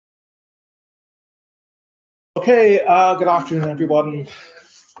Okay, good afternoon, everyone,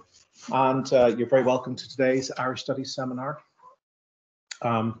 and you're very welcome to today's Irish Studies Seminar.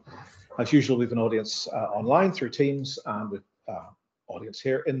 As usual, we have an audience online through Teams, and with audience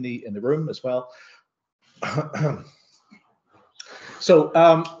here in the room as well. So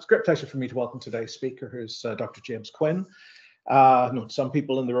it's a great pleasure for me to welcome today's speaker, who's Dr. James Quinn. Know some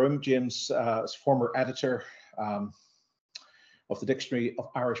people in the room. James is former editor of the Dictionary of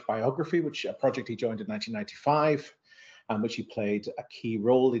Irish Biography, which a project he joined in 1995, and which he played a key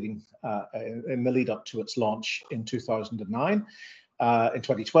role leading in the lead up to its launch in 2009. In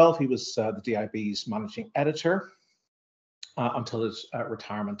 2012, he was the DIB's managing editor until his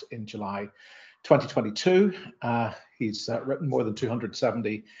retirement in July 2022. He's written more than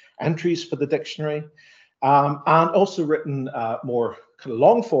 270 entries for the dictionary, and also written more kind of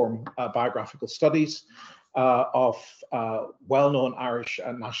long-form biographical studies of well-known Irish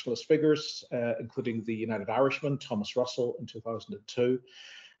nationalist figures, including the United Irishman, Thomas Russell, in 2002,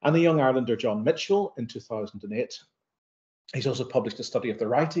 and the Young Irelander, John Mitchell, in 2008. He's also published a study of the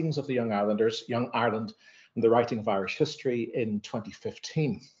writings of the Young Irelanders, Young Ireland, and the Writing of Irish History in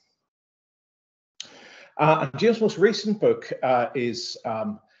 2015. And James' most recent book is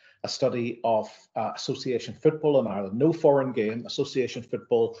a study of association football in Ireland, No Foreign Game, Association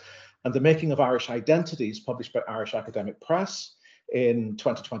Football, and the Making of Irish Identities, published by Irish Academic Press in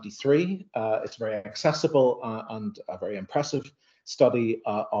 2023. It's very accessible and a very impressive study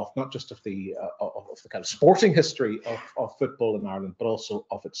of not just of the kind of sporting history of football in Ireland, but also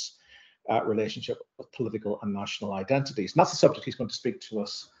of its relationship with political and national identities. And that's the subject he's going to speak to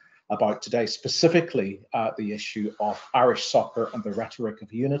us about today, specifically the issue of Irish soccer and the rhetoric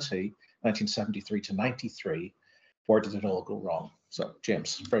of unity, 1973 to 93. Where did it all go wrong? So,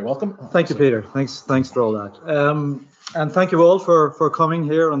 James, very welcome. Thank you, Peter. Thanks for all that. And thank you all for coming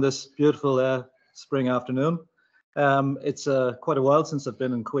here on this beautiful spring afternoon. It's quite a while since I've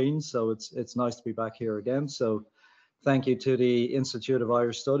been in Queen, so it's nice to be back here again. So thank you to the Institute of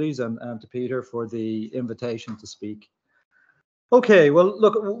Irish Studies and to Peter for the invitation to speak. Okay, well,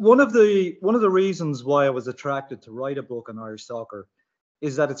 look, one of the reasons why I was attracted to write a book on Irish soccer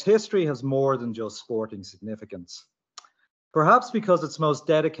is that its history has more than just sporting significance. Perhaps because its most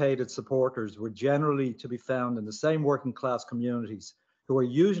dedicated supporters were generally to be found in the same working class communities who are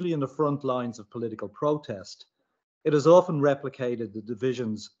usually in the front lines of political protest, it has often replicated the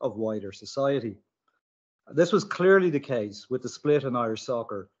divisions of wider society. This was clearly the case with the split in Irish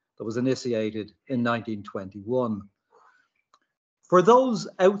soccer that was initiated in 1921. For those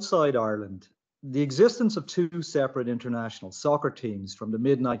outside Ireland, the existence of two separate international soccer teams from the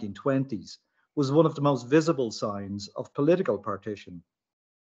mid-1920s was one of the most visible signs of political partition.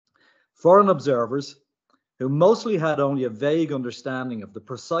 Foreign observers, who mostly had only a vague understanding of the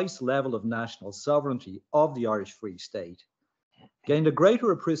precise level of national sovereignty of the Irish Free State, gained a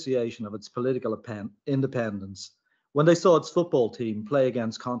greater appreciation of its political independence when they saw its football team play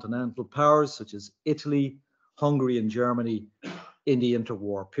against continental powers such as Italy, Hungary, and Germany in the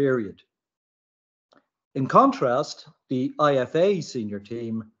interwar period. In contrast, the IFA senior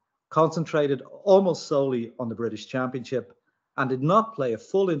team concentrated almost solely on the British Championship and did not play a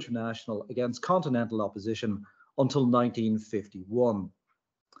full international against continental opposition until 1951.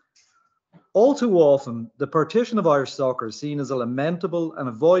 All too often, the partition of Irish soccer is seen as a lamentable and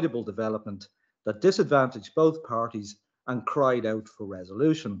avoidable development that disadvantaged both parties and cried out for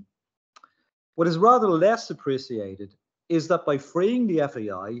resolution. What is rather less appreciated is that by freeing the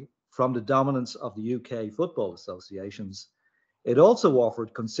FAI from the dominance of the UK football associations, it also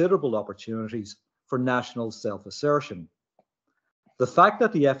offered considerable opportunities for national self-assertion. The fact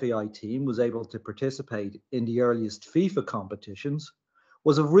that the FAI team was able to participate in the earliest FIFA competitions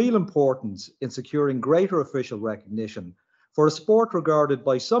was of real importance in securing greater official recognition for a sport regarded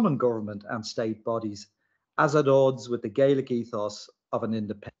by some in government and state bodies as at odds with the Gaelic ethos of an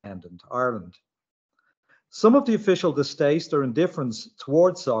independent Ireland. Some of the official distaste or indifference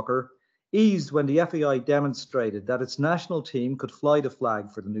towards soccer eased when the FAI demonstrated that its national team could fly the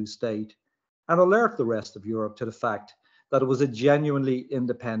flag for the new state and alert the rest of Europe to the fact that it was a genuinely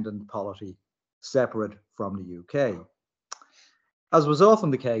independent polity, separate from the UK. As was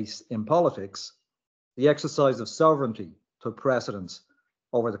often the case in politics, the exercise of sovereignty took precedence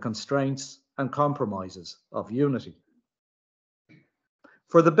over the constraints and compromises of unity.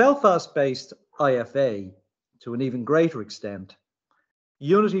 For the Belfast-based IFA, to an even greater extent,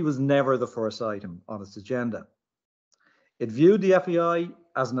 unity was never the first item on its agenda. It viewed the FAI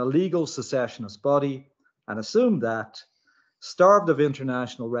as an illegal secessionist body and assumed that, starved of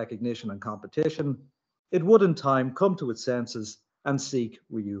international recognition and competition, it would in time come to its senses and seek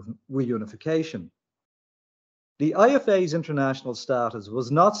reunification. The IFA's international status was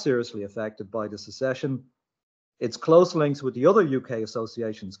not seriously affected by the secession. Its close links with the other UK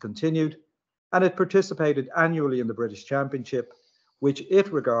associations continued, and it participated annually in the British Championship, which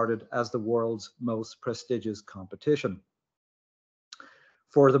it regarded as the world's most prestigious competition.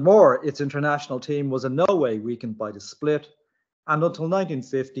 Furthermore, its international team was in no way weakened by the split, and until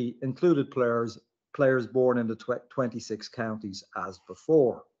 1950 included players born in the 26 counties as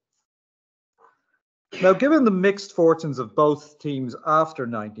before. Now, given the mixed fortunes of both teams after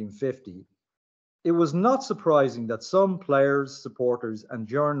 1950, it was not surprising that some players, supporters, and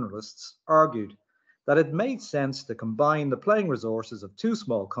journalists argued that it made sense to combine the playing resources of two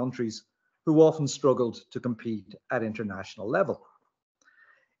small countries who often struggled to compete at international level.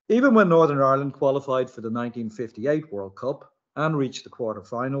 Even when Northern Ireland qualified for the 1958 World Cup and reached the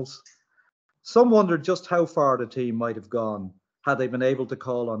quarterfinals, some wondered just how far the team might have gone had they been able to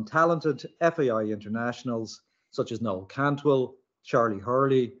call on talented FAI internationals such as Noel Cantwell, Charlie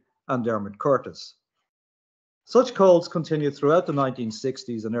Hurley, and Dermot Curtis. Such calls continued throughout the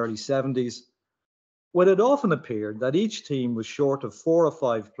 1960s and early 70s, when it often appeared that each team was short of 4 or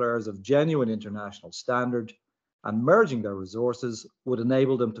 5 players of genuine international standard, and merging their resources would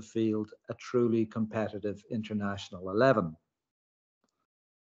enable them to field a truly competitive international 11.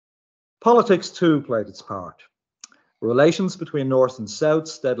 Politics too played its part. Relations between North and South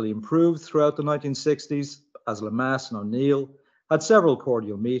steadily improved throughout the 1960s, as Lemass and O'Neill had several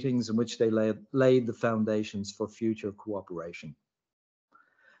cordial meetings in which they laid the foundations for future cooperation.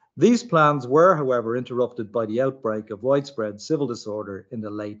 These plans were, however, interrupted by the outbreak of widespread civil disorder in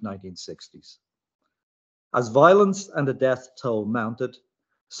the late 1960s. As violence and the death toll mounted,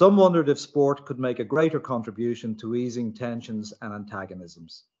 some wondered if sport could make a greater contribution to easing tensions and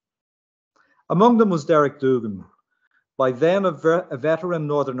antagonisms. Among them was Derek Dougan, by then a veteran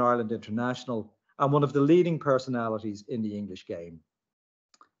Northern Ireland international and one of the leading personalities in the English game.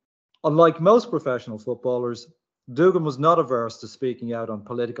 Unlike most professional footballers, Dougan was not averse to speaking out on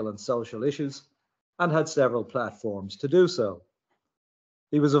political and social issues and had several platforms to do so.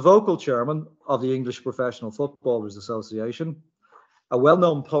 He was a vocal chairman of the English Professional Footballers Association, a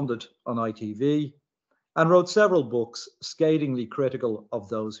well-known pundit on ITV, and wrote several books scathingly critical of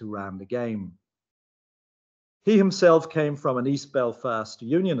those who ran the game. He himself came from an East Belfast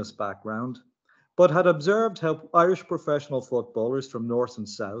unionist background, but had observed how Irish professional footballers from North and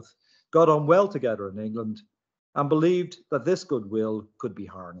South got on well together in England and believed that this goodwill could be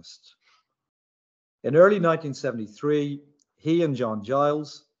harnessed. In early 1973, he and John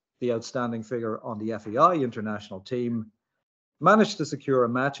Giles, the outstanding figure on the FAI international team, managed to secure a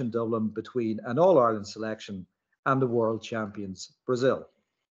match in Dublin between an All-Ireland selection and the world champions, Brazil.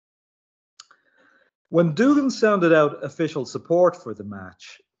 When Dougan sounded out official support for the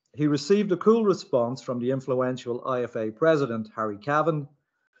match, he received a cool response from the influential IFA president, Harry Cavan,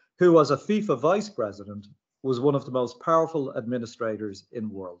 who, as a FIFA vice president, was one of the most powerful administrators in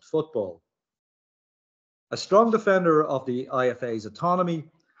world football. A strong defender of the IFA's autonomy,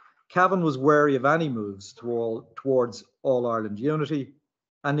 Cavan was wary of any moves towards All-Ireland unity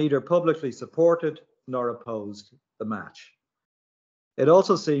and neither publicly supported nor opposed the match. It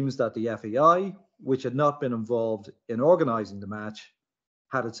also seems that the FAI, which had not been involved in organising the match,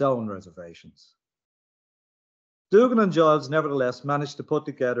 had its own reservations. Dougan and Giles nevertheless managed to put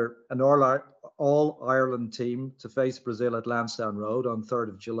together an All-Ireland team to face Brazil at Lansdowne Road on 3rd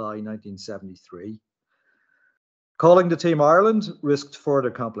of July 1973. Calling the team Ireland risked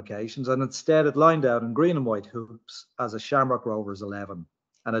further complications, and instead it lined out in green and white hoops as a Shamrock Rovers 11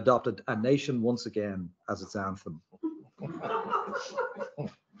 and adopted "A Nation Once Again" as its anthem.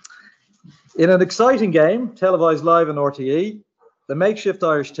 In an exciting game, televised live on RTE, the makeshift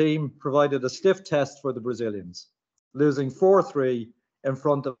Irish team provided a stiff test for the Brazilians, losing 4-3 in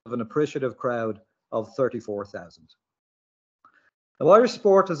front of an appreciative crowd of 34,000. Now, Irish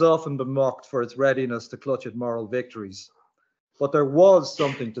sport has often been mocked for its readiness to clutch at moral victories, but there was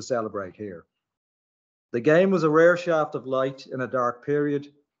something to celebrate here. The game was a rare shaft of light in a dark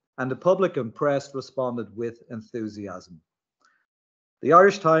period, and the public and press responded with enthusiasm. The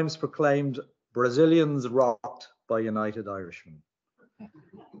Irish Times proclaimed "Brazilians rocked by United Irishmen."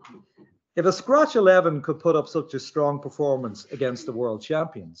 If a scratch 11 could put up such a strong performance against the world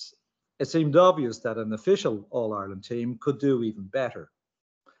champions, it seemed obvious that an official All-Ireland team could do even better.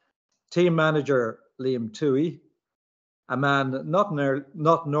 Team manager Liam Toohey, a man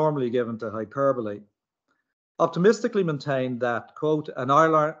not normally given to hyperbole, optimistically maintained that, quote, an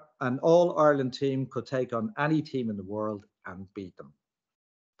All-Ireland team could take on any team in the world and beat them.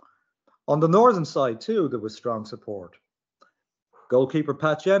 On the northern side, too, there was strong support. Goalkeeper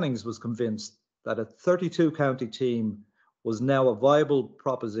Pat Jennings was convinced that a 32 county team was now a viable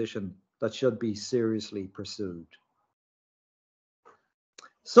proposition that should be seriously pursued.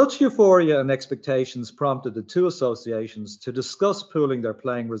 Such euphoria and expectations prompted the two associations to discuss pooling their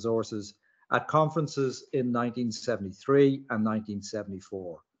playing resources at conferences in 1973 and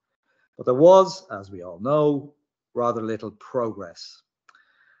 1974. But there was, as we all know, rather little progress.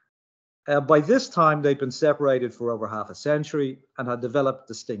 By this time, they'd been separated for over half a century and had developed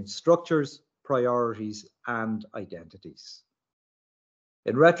distinct structures, priorities, and identities.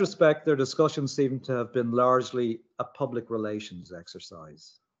 In retrospect, their discussions seem to have been largely a public relations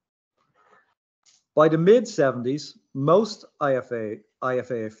exercise. By the mid-70s, most IFA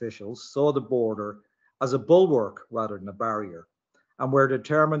officials saw the border as a bulwark rather than a barrier, and were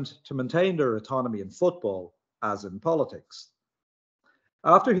determined to maintain their autonomy in football, as in politics.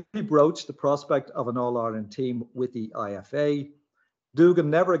 After he broached the prospect of an All-Ireland team with the IFA, Dougan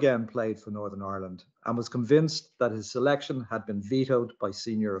never again played for Northern Ireland and was convinced that his selection had been vetoed by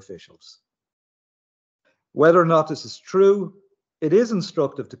senior officials. Whether or not this is true, it is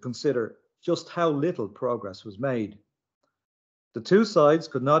instructive to consider just how little progress was made. The two sides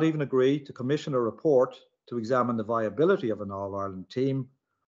could not even agree to commission a report to examine the viability of an All-Ireland team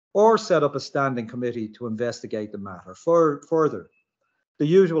or set up a standing committee to investigate the matter further, the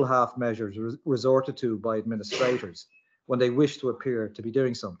usual half measures resorted to by administrators when they wish to appear to be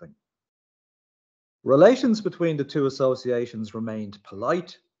doing something. Relations between the two associations remained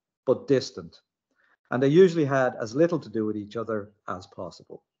polite but distant, and they usually had as little to do with each other as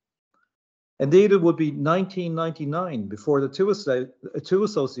possible. Indeed, it would be 1999 before the two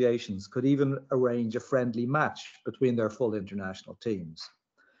associations could even arrange a friendly match between their full international teams,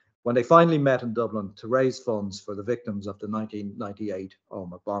 when they finally met in Dublin to raise funds for the victims of the 1998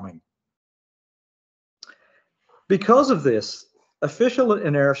 Omagh bombing. Because of this, official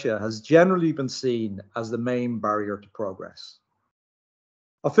inertia has generally been seen as the main barrier to progress.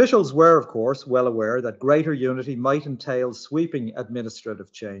 Officials were, of course, well aware that greater unity might entail sweeping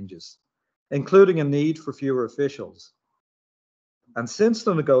administrative changes, including a need for fewer officials. And since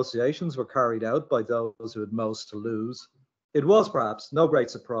the negotiations were carried out by those who had most to lose, it was perhaps no great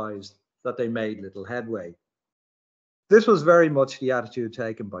surprise that they made little headway. This was very much the attitude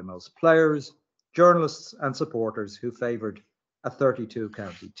taken by most players, journalists, and supporters who favoured a 32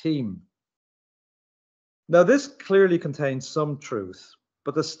 county team. Now, this clearly contains some truth,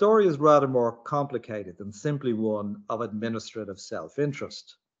 but the story is rather more complicated than simply one of administrative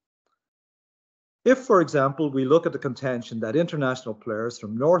self-interest. If, for example, we look at the contention that international players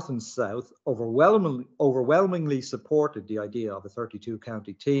from North and South overwhelmingly supported the idea of a 32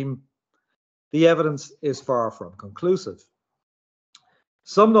 county team, the evidence is far from conclusive.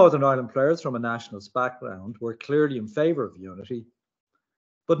 Some Northern Ireland players from a nationalist background were clearly in favour of unity,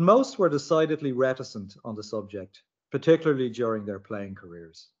 but most were decidedly reticent on the subject, particularly during their playing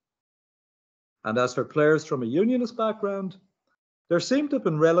careers. And as for players from a unionist background, there seemed to have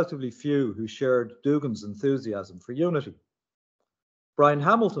been relatively few who shared Dougan's enthusiasm for unity. Brian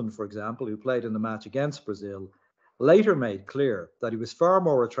Hamilton, for example, who played in the match against Brazil, later made clear that he was far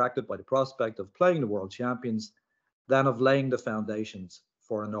more attracted by the prospect of playing the world champions than of laying the foundations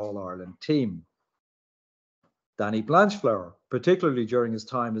for an All-Ireland team. Danny Blanchflower, particularly during his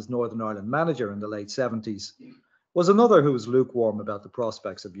time as Northern Ireland manager in the late 70s, was another who was lukewarm about the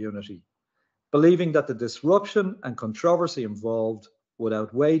prospects of unity, believing that the disruption and controversy involved would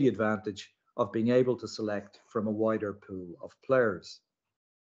outweigh the advantage of being able to select from a wider pool of players.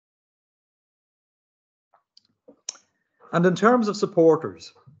 And in terms of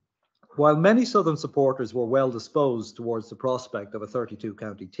supporters, while many Southern supporters were well disposed towards the prospect of a 32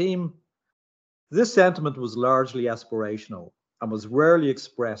 county team, this sentiment was largely aspirational and was rarely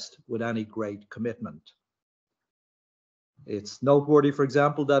expressed with any great commitment. It's noteworthy, for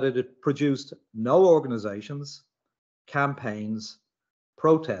example, that it had produced no organisations, campaigns,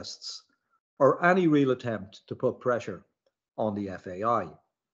 protests, or any real attempt to put pressure on the FAI.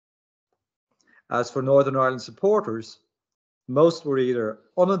 As for Northern Ireland supporters, most were either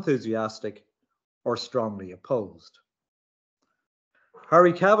unenthusiastic or strongly opposed.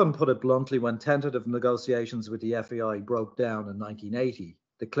 Harry Cavan put it bluntly when tentative negotiations with the FAI broke down in 1980,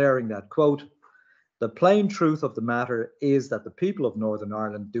 declaring that, quote, "The plain truth of the matter is that the people of Northern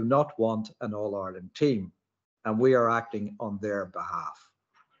Ireland do not want an All-Ireland team, and we are acting on their behalf."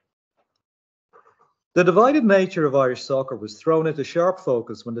 The divided nature of Irish soccer was thrown into sharp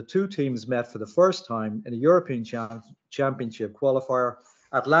focus when the two teams met for the first time in a European Championship qualifier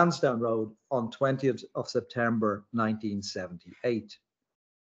at Lansdowne Road on 20th of September 1978.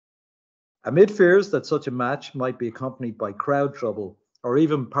 Amid fears that such a match might be accompanied by crowd trouble, or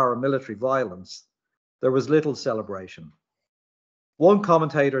even paramilitary violence, there was little celebration. One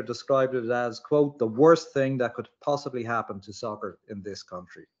commentator described it as, quote, the worst thing that could possibly happen to soccer in this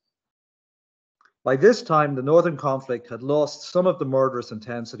country. By this time, the Northern conflict had lost some of the murderous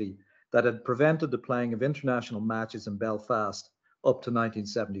intensity that had prevented the playing of international matches in Belfast up to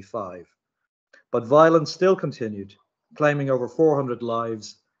 1975. But violence still continued, claiming over 400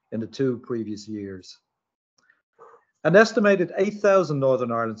 lives in the 2 previous years. An estimated 8,000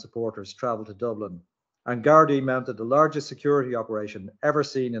 Northern Ireland supporters travelled to Dublin, and Gardaí mounted the largest security operation ever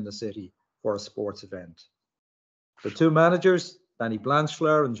seen in the city for a sports event. The 2 managers, Danny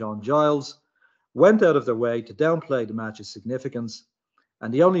Blanchfleur and John Giles, went out of their way to downplay the match's significance,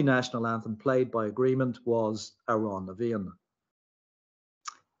 and the only national anthem played by agreement was Aron Levian.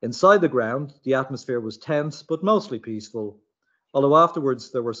 Inside the ground, the atmosphere was tense but mostly peaceful, although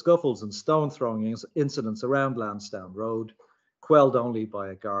afterwards there were scuffles and stone-throwing incidents around Lansdowne Road, quelled only by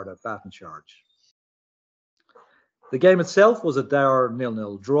a Garda baton charge. The game itself was a dour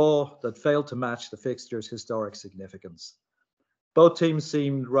 0-0 draw that failed to match the fixture's historic significance. Both teams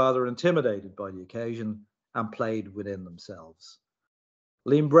seemed rather intimidated by the occasion and played within themselves.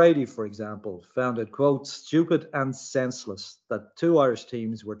 Liam Brady, for example, found it, quote, stupid and senseless that 2 Irish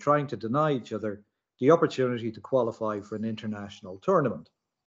teams were trying to deny each other the opportunity to qualify for an international tournament.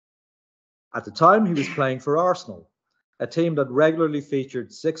 At the time, he was playing for Arsenal, a team that regularly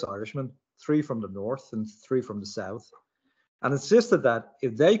featured 6 Irishmen, 3 from the north and 3 from the south, and insisted that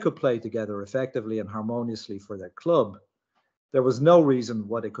if they could play together effectively and harmoniously for their club, there was no reason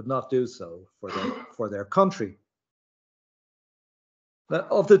why they could not do so for their country. Now,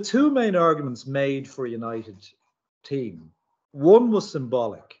 of the 2 main arguments made for a united team, one was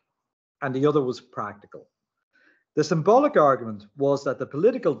symbolic and the other was practical. The symbolic argument was that the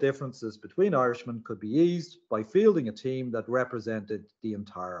political differences between Irishmen could be eased by fielding a team that represented the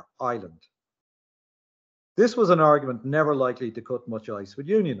entire island. This was an argument never likely to cut much ice with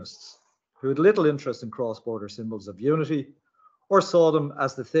Unionists, who had little interest in cross-border symbols of unity or saw them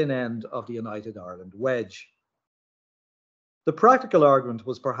as the thin end of the United Ireland wedge. The practical argument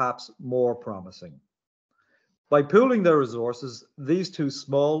was perhaps more promising. By pooling their resources, these 2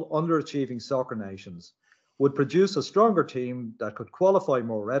 small, underachieving soccer nations would produce a stronger team that could qualify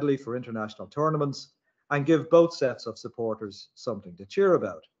more readily for international tournaments and give both sets of supporters something to cheer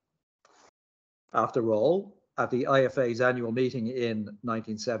about. After all, at the IFA's annual meeting in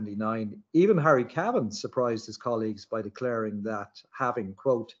 1979, even Harry Cavan surprised his colleagues by declaring that having,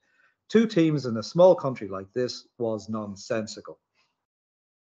 quote, 2 teams in a small country like this was nonsensical.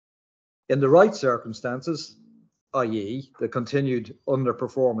 In the right circumstances, i.e. the continued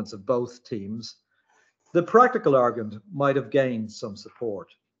underperformance of both teams, the practical argument might have gained some support,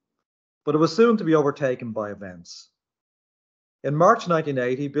 but it was soon to be overtaken by events. In March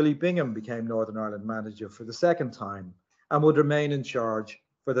 1980, Billy Bingham became Northern Ireland manager for the 2nd time and would remain in charge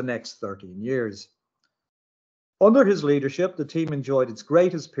for the next 13 years. Under his leadership, the team enjoyed its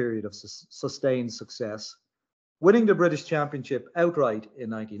greatest period of sustained success, winning the British Championship outright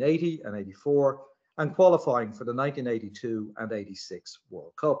in 1980 and 84 and qualifying for the 1982 and 86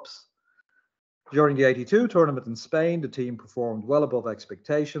 World Cups. During the 82 tournament in Spain, the team performed well above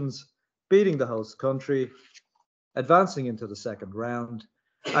expectations, beating the host country, advancing into the 2nd round,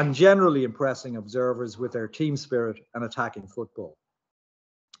 and generally impressing observers with their team spirit and attacking football.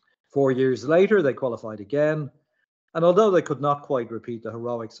 4 years later, they qualified again, and although they could not quite repeat the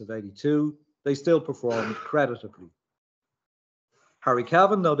heroics of 82, they still performed creditably. Harry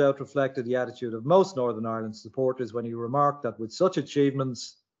Cavan no doubt reflected the attitude of most Northern Ireland supporters when he remarked that with such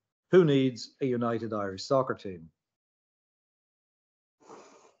achievements, who needs a united Irish soccer team?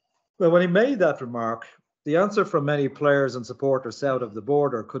 Well, when he made that remark, the answer from many players and supporters south of the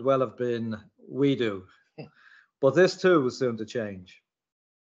border could well have been, we do. But this too was soon to change.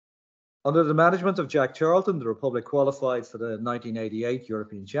 Under the management of Jack Charlton, the Republic qualified for the 1988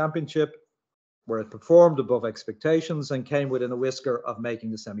 European Championship, where it performed above expectations and came within a whisker of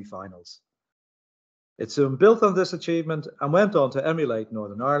making the semi-finals. It soon built on this achievement and went on to emulate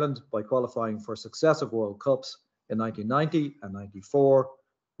Northern Ireland by qualifying for successive World Cups in 1990 and 94,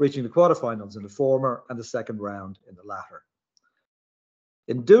 reaching the quarterfinals in the former and the 2nd round in the latter.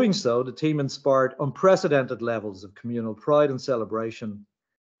 In doing so, the team inspired unprecedented levels of communal pride and celebration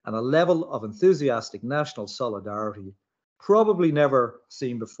and a level of enthusiastic national solidarity probably never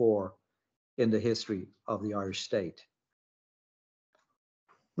seen before in the history of the Irish state.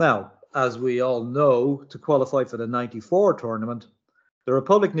 Now, as we all know, to qualify for the 94 tournament, the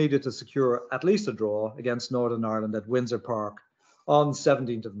Republic needed to secure at least a draw against Northern Ireland at Windsor Park on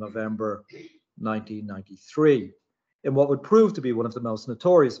 17th of November 1993. in what would prove to be one of the most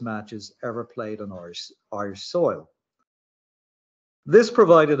notorious matches ever played on Irish soil. This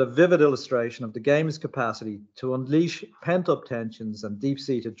provided a vivid illustration of the game's capacity to unleash pent-up tensions and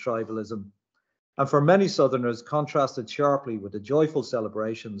deep-seated tribalism, and for many Southerners contrasted sharply with the joyful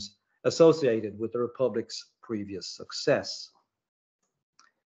celebrations associated with the Republic's previous success.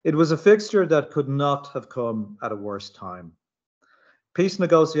 It was a fixture that could not have come at a worse time. Peace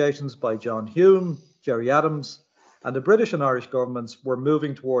negotiations by John Hume, Gerry Adams, and the British and Irish governments were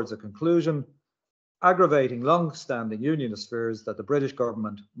moving towards a conclusion, aggravating long-standing unionist fears that the British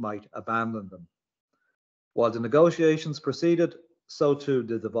government might abandon them. While the negotiations proceeded, so too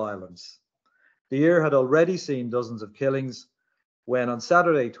did the violence. The year had already seen dozens of killings when on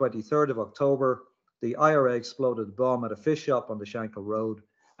Saturday, 23rd of October, the IRA exploded a bomb at a fish shop on the Shankill Road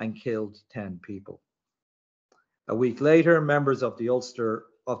and killed 10 people. A week later, members of the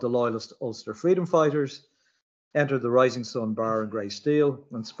loyalist Ulster Freedom Fighters entered the Rising Sun bar in Grey Steel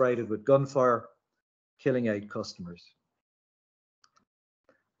and sprayed it with gunfire, killing 8 customers.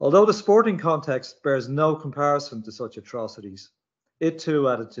 Although the sporting context bears no comparison to such atrocities, it too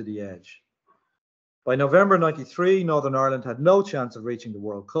added to the edge. By November '93, Northern Ireland had no chance of reaching the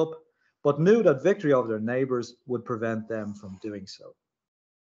World Cup, but knew that victory over their neighbours would prevent them from doing so.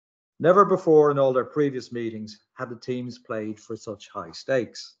 Never before in all their previous meetings had the teams played for such high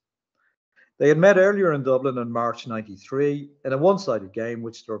stakes. They had met earlier in Dublin in March '93 in a one-sided game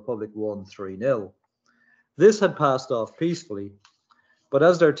which the Republic won 3-0. This had passed off peacefully, but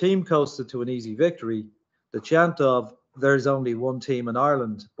as their team coasted to an easy victory, the chant of "There's only one team in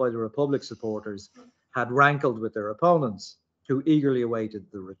Ireland" by the Republic supporters had rankled with their opponents, who eagerly awaited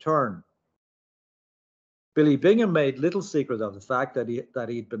the return. Billy Bingham made little secret of the fact that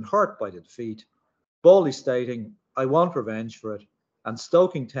he'd been hurt by the defeat, boldly stating, "I want revenge for it," and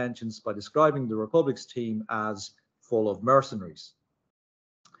stoking tensions by describing the Republic's team as full of mercenaries.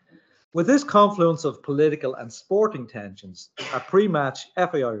 With this confluence of political and sporting tensions, a pre-match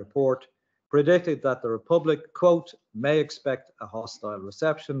FAI report predicted that the Republic, quote, "may expect a hostile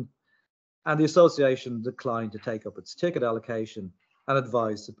reception," and the association declined to take up its ticket allocation and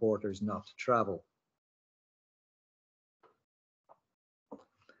advised supporters not to travel.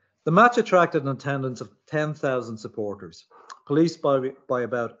 The match attracted an attendance of 10,000 supporters, policed by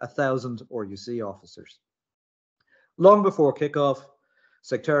about 1,000 RUC officers. Long before kickoff,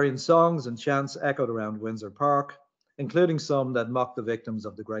 sectarian songs and chants echoed around Windsor Park, including some that mocked the victims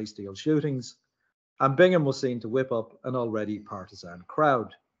of the Grey Steel shootings, and Bingham was seen to whip up an already partisan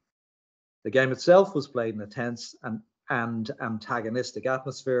crowd. The game itself was played in a tense and antagonistic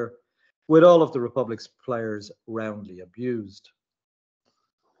atmosphere, with all of the Republic's players roundly abused.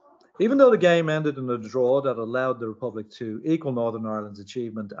 Even though the game ended in a draw that allowed the Republic to equal Northern Ireland's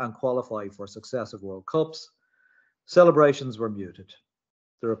achievement and qualify for successive World Cups, celebrations were muted.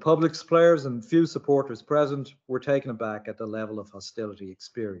 The Republic's players and few supporters present were taken aback at the level of hostility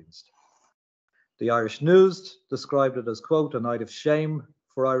experienced. The Irish News described it as, quote, "a night of shame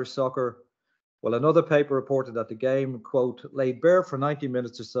for Irish soccer," while another paper reported that the game, quote, "laid bare for 90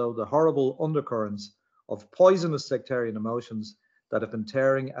 minutes or so the horrible undercurrents of poisonous sectarian emotions that have been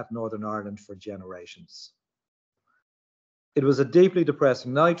tearing at Northern Ireland for generations." It was a deeply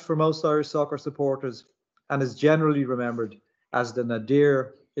depressing night for most Irish soccer supporters and is generally remembered as the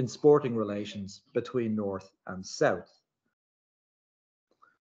nadir in sporting relations between North and South.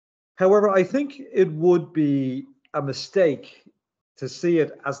 However, I think it would be a mistake to see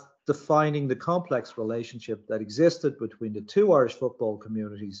it as defining the complex relationship that existed between the two Irish football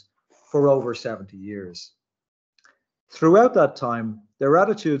communities for over 70 years. Throughout that time, their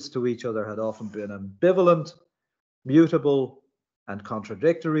attitudes to each other had often been ambivalent, mutable, and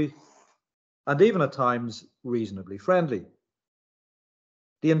contradictory, and even at times reasonably friendly.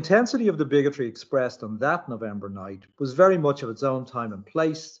 The intensity of the bigotry expressed on that November night was very much of its own time and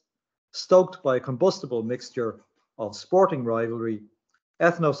place, stoked by a combustible mixture of sporting rivalry,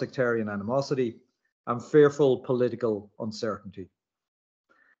 ethno-sectarian animosity, and fearful political uncertainty.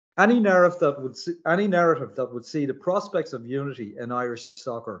 Any narrative that would see the prospects of unity in Irish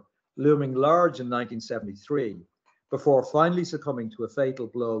soccer looming large in 1973, before finally succumbing to a fatal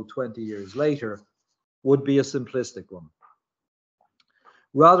blow 20 years later, would be a simplistic one.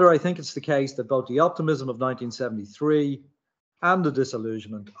 Rather, I think it's the case that both the optimism of 1973 and the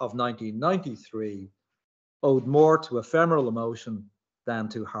disillusionment of 1993 owed more to ephemeral emotion than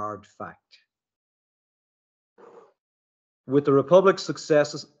to hard fact. With the Republic's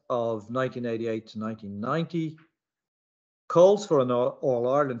successes of 1988 to 1990, calls for an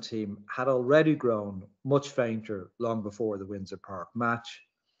All-Ireland team had already grown much fainter long before the Windsor Park match.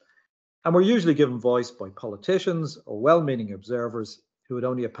 and were usually given voice by politicians or well-meaning observers who had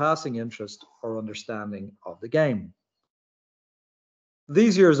only a passing interest or understanding of the game.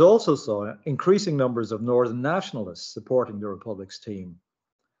 These years also saw increasing numbers of Northern nationalists supporting the Republic's team,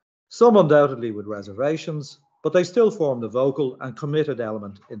 some undoubtedly with reservations, but they still formed a vocal and committed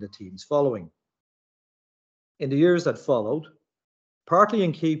element in the team's following. In the years that followed, partly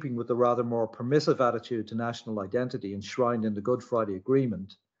in keeping with the rather more permissive attitude to national identity enshrined in the Good Friday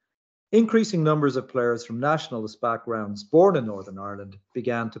Agreement, increasing numbers of players from nationalist backgrounds born in Northern Ireland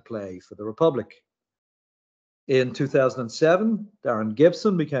began to play for the Republic. In 2007, Darren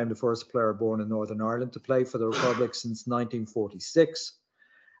Gibson became the first player born in Northern Ireland to play for the Republic since 1946,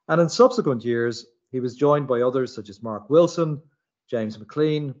 and in subsequent years, he was joined by others such as Mark Wilson, James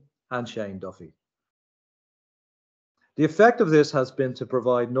McLean, and Shane Duffy. The effect of this has been to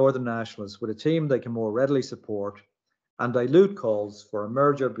provide Northern nationalists with a team they can more readily support and dilute calls for a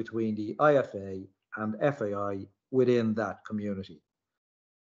merger between the IFA and FAI within that community.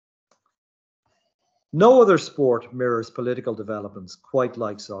 No other sport mirrors political developments quite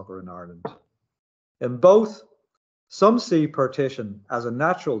like soccer in Ireland. In both, some see partition as a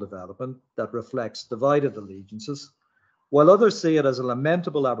natural development that reflects divided allegiances, while others see it as a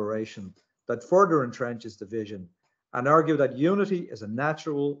lamentable aberration that further entrenches division and argue that unity is a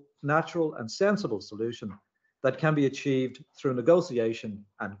natural and sensible solution that can be achieved through negotiation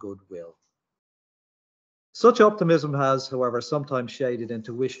and goodwill. Such optimism has, however, sometimes shaded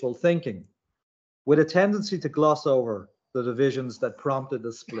into wishful thinking, with a tendency to gloss over the divisions that prompted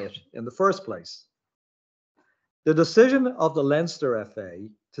the split in the first place. The decision of the Leinster FA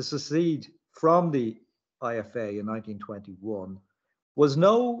to secede from the IFA in 1921 was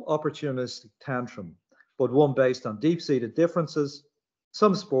no opportunistic tantrum, but one based on deep-seated differences,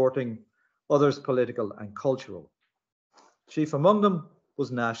 some sporting, others political and cultural. Chief among them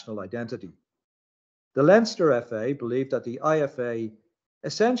was national identity. The Leinster FA believed that the IFA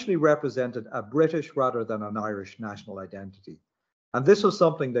essentially represented a British rather than an Irish national identity, and this was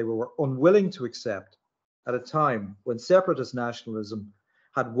something they were unwilling to accept at a time when separatist nationalism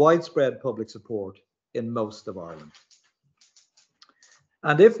had widespread public support in most of Ireland.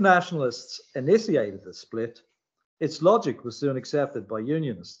 And if nationalists initiated the split, its logic was soon accepted by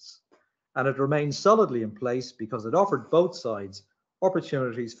unionists, and it remained solidly in place because it offered both sides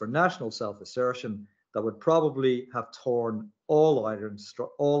opportunities for national self-assertion that would probably have torn all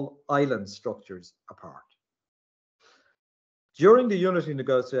island structures apart. During the unity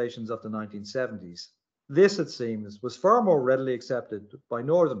negotiations of the 1970s, this, it seems, was far more readily accepted by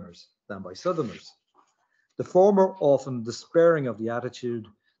Northerners than by Southerners. The former often despairing of the attitude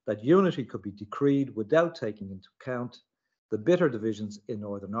that unity could be decreed without taking into account the bitter divisions in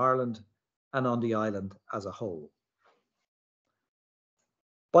Northern Ireland and on the island as a whole.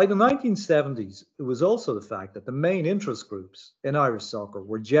 By the 1970s, it was also the fact that the main interest groups in Irish soccer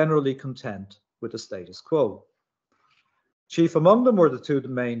were generally content with the status quo. Chief among them were the two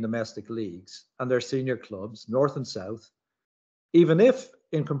main domestic leagues and their senior clubs, North and South, even if,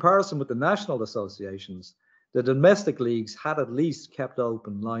 in comparison with the national associations, the domestic leagues had at least kept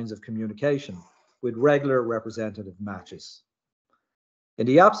open lines of communication with regular representative matches. In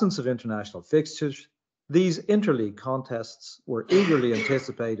the absence of international fixtures, these interleague contests were eagerly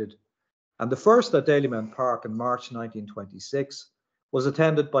anticipated, and the first at Dalymount Park in March 1926 was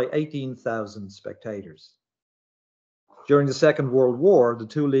attended by 18,000 spectators. During the Second World War, the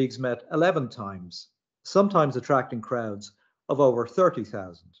two leagues met 11 times, sometimes attracting crowds of over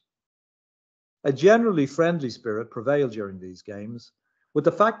 30,000. A generally friendly spirit prevailed during these games, with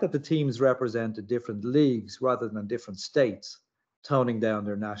the fact that the teams represented different leagues rather than different states, toning down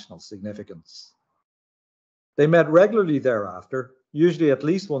their national significance. They met regularly thereafter, usually at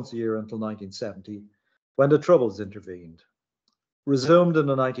least once a year until 1970, when the Troubles intervened. Resumed in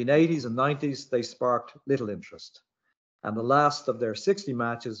the 1980s and 90s, they sparked little interest, and the last of their 60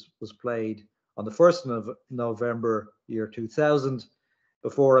 matches was played on the 1st of November year 2000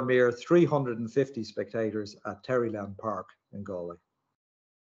 before a mere 350 spectators at Terryland Park in Galway.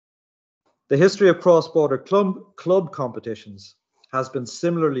 The history of cross-border club competitions has been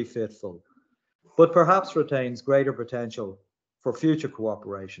similarly fitful, but perhaps retains greater potential for future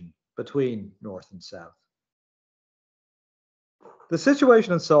cooperation between North and South. The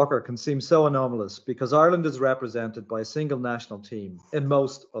situation in soccer can seem so anomalous because Ireland is represented by a single national team in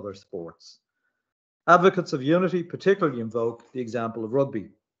most other sports. Advocates of unity particularly invoke the example of rugby,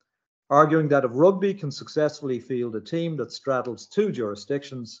 arguing that if rugby can successfully field a team that straddles two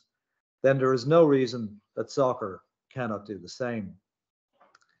jurisdictions, then there is no reason that soccer cannot do the same.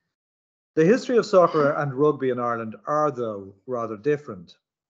 The history of soccer and rugby in Ireland are, though, rather different.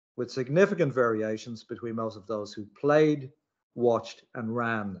 with significant variations between most of those who played, watched, and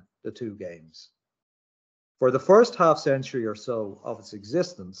ran the two games. For the first half century or so of its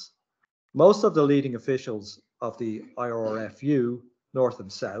existence, most of the leading officials of the IRFU, North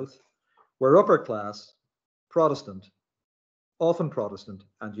and South, were upper class, Protestant, often Protestant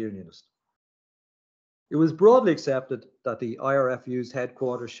and Unionist. It was broadly accepted that the IRFU's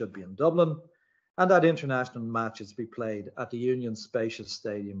headquarters should be in Dublin and that international matches be played at the Union's spacious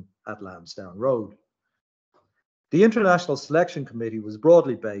stadium at Lansdowne Road. The International Selection Committee was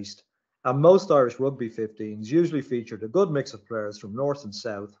broadly based, and most Irish rugby 15s usually featured a good mix of players from North and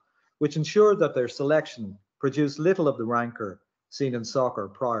South, which ensured that their selection produced little of the rancour seen in soccer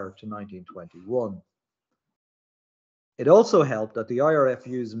prior to 1921. It also helped that the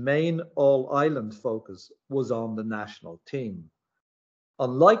IRFU's main all-island focus was on the national team.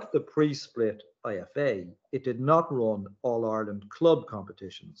 Unlike the pre-split IFA, it did not run All-Ireland club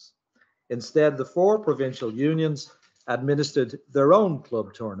competitions. Instead, the four provincial unions administered their own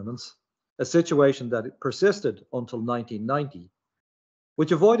club tournaments, a situation that persisted until 1990,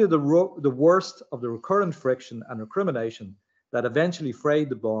 which avoided the worst of the recurrent friction and recrimination that eventually frayed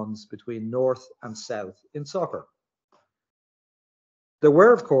the bonds between North and South in soccer. There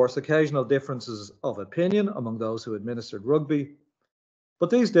were, of course, occasional differences of opinion among those who administered rugby, but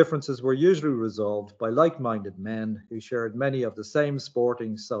these differences were usually resolved by like-minded men who shared many of the same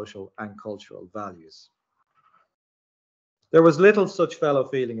sporting, social, and cultural values. There was little such fellow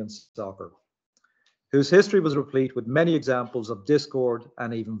feeling in soccer, whose history was replete with many examples of discord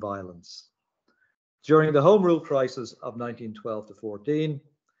and even violence. During the Home Rule crisis of 1912-14,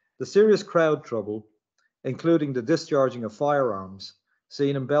 the serious crowd trouble, including the discharging of firearms,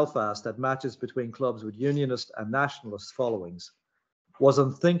 seen in Belfast at matches between clubs with unionist and nationalist followings, was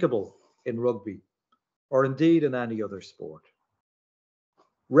unthinkable in rugby, or indeed in any other sport.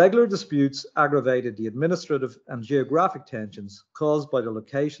 Regular disputes aggravated the administrative and geographic tensions caused by the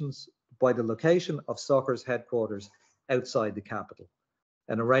location of soccer's headquarters outside the capital,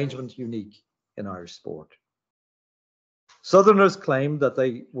 an arrangement unique in Irish sport. Southerners claimed that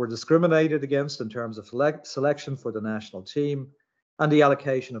they were discriminated against in terms of selection for the national team and the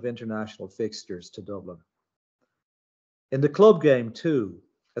allocation of international fixtures to Dublin. In the club game too,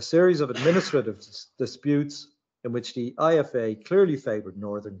 a series of administrative disputes in which the IFA clearly favoured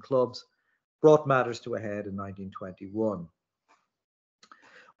northern clubs brought matters to a head in 1921.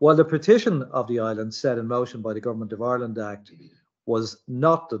 While the partition of the island set in motion by the Government of Ireland Act was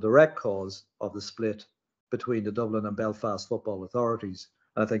not the direct cause of the split between the Dublin and Belfast football authorities,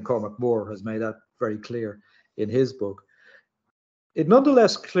 and I think Cormac Moore has made that very clear in his book, it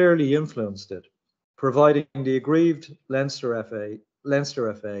nonetheless clearly influenced it, providing the aggrieved Leinster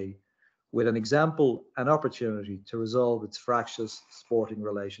FA with an example and opportunity to resolve its fractious sporting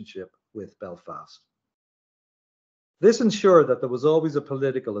relationship with Belfast. This ensured that there was always a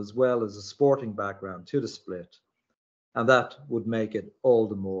political as well as a sporting background to the split, and that would make it all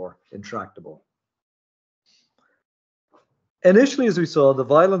the more intractable. Initially, as we saw, the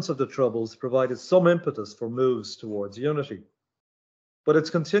violence of the Troubles provided some impetus for moves towards unity, but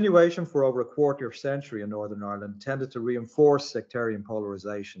its continuation for over a quarter century in Northern Ireland tended to reinforce sectarian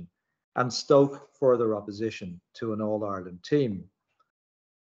polarisation and stoke further opposition to an All-Ireland team.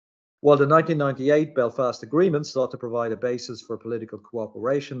 While the 1998 Belfast Agreement sought to provide a basis for political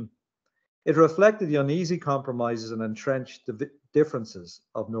cooperation, it reflected the uneasy compromises and entrenched differences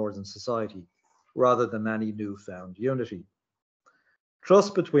of Northern society, rather than any newfound unity.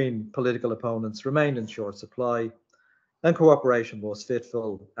 Trust between political opponents remained in short supply, and cooperation was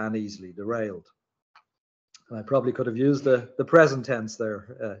fitful and easily derailed. And I probably could have used the present tense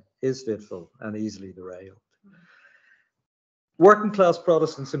there, is fitful and easily derailed. Working class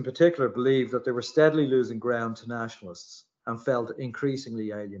Protestants in particular believed that they were steadily losing ground to nationalists and felt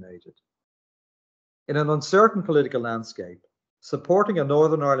increasingly alienated. In an uncertain political landscape, supporting a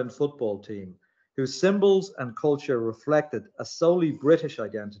Northern Ireland football team whose symbols and culture reflected a solely British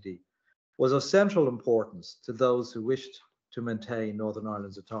identity was of central importance to those who wished to maintain Northern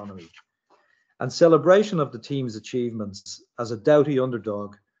Ireland's autonomy. And celebration of the team's achievements as a doughty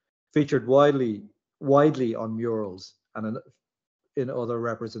underdog featured widely on murals and in other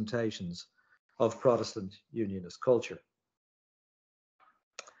representations of Protestant unionist culture.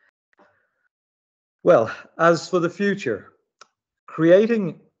 Well, as for the future,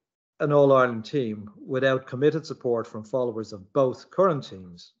 creating an All-Ireland team without committed support from followers of both current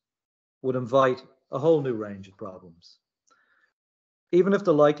teams would invite a whole new range of problems. Even if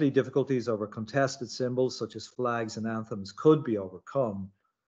the likely difficulties over contested symbols such as flags and anthems could be overcome,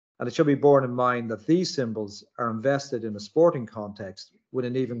 and it should be borne in mind that these symbols are invested in a sporting context with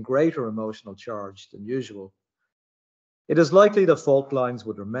an even greater emotional charge than usual, it is likely that fault lines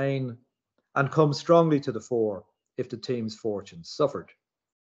would remain and come strongly to the fore if the team's fortunes suffered.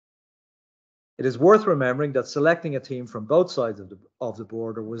 It is worth remembering that selecting a team from both sides of the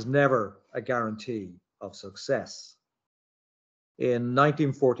border was never a guarantee of success. In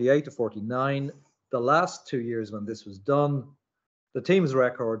 1948 to 49, the last 2 years when this was done, the team's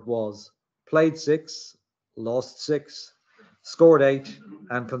record was played 6, lost 6, scored 8,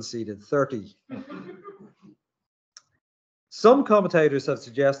 and conceded 30. Some commentators have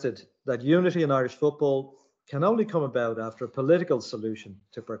suggested that unity in Irish football can only come about after a political solution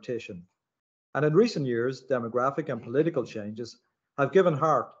to partition. And in recent years, demographic and political changes have given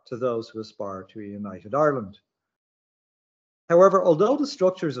heart to those who aspire to a united Ireland. However, although the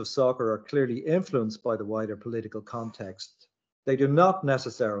structures of soccer are clearly influenced by the wider political context, they do not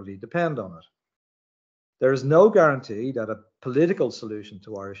necessarily depend on it. There is no guarantee that a political solution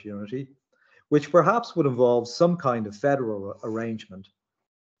to Irish unity, which perhaps would involve some kind of federal arrangement,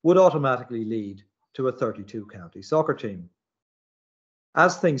 would automatically lead to a 32-county soccer team.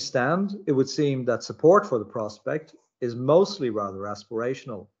 As things stand, it would seem that support for the prospect is mostly rather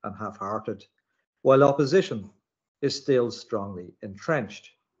aspirational and half-hearted, while opposition is still strongly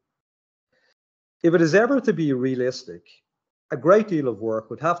entrenched. If it is ever to be realistic, a great deal of work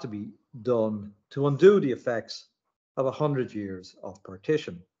would have to be done to undo the effects of 100 years of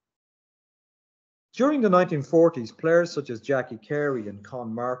partition. During the 1940s, players such as Jackie Carey and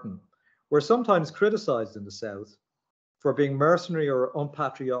Con Martin were sometimes criticised in the South for being mercenary or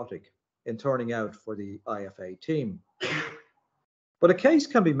unpatriotic in turning out for the IFA team. But a case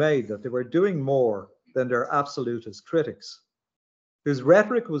can be made that they were doing more than their absolutist critics, whose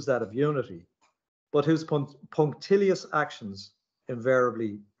rhetoric was that of unity, but whose punctilious actions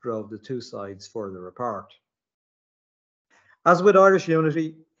invariably drove the two sides further apart. As with Irish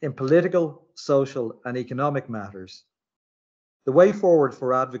unity in political, social, and economic matters, the way forward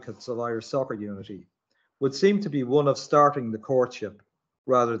for advocates of Irish soccer unity would seem to be one of starting the courtship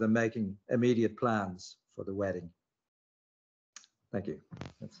rather than making immediate plans for the wedding. Thank you.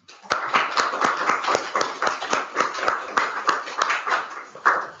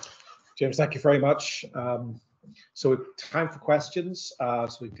 James, thank you very much. So time for questions.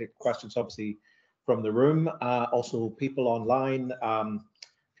 So we take questions obviously from the room. Also people online,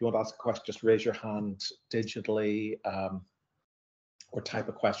 if you want to ask a question, just raise your hand digitally or type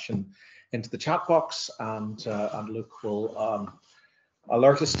a question into the chat box, and Luke will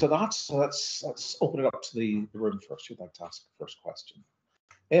alert us to that. So let's open it up to the room first. Who'd like to ask the first question?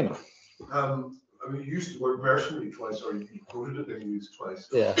 Eamon. I mean, you used the word mercenary twice, or you quoted it and used twice.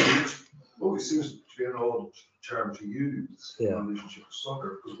 Yeah. Which always seems to be an odd term to use in relationship to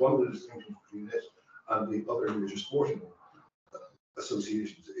soccer, because one of the distinctions between it and the other major sporting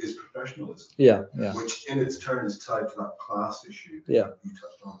associations is professionalism. Yeah. Which in its turn is tied to that class issue that you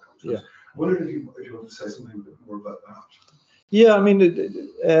touched on. I wondered if you want to say something a bit more about that. Yeah, I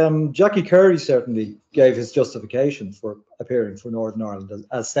mean, Jackie Carey certainly gave his justification for appearing for Northern Ireland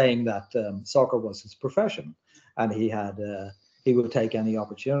as saying that soccer was his profession, and he would take any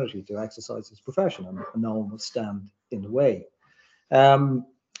opportunity to exercise his profession, and no one would stand in the way.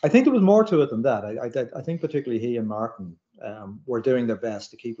 I think there was more to it than that. I think particularly he and Martin were doing their best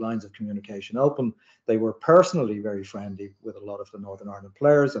to keep lines of communication open. They were personally very friendly with a lot of the Northern Ireland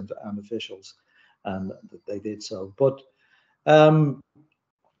players and officials, and they did so. But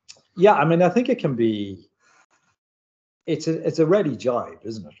yeah, I mean, I think it can be. It's a ready jibe,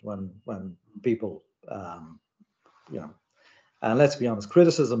 isn't it? When people, you know, and let's be honest,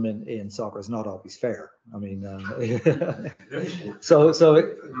 criticism in soccer is not always fair. I mean, so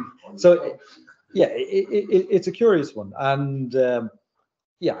yeah, it's a curious one, and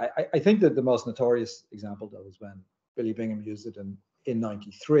yeah, I think that the most notorious example though is when Billy Bingham used it in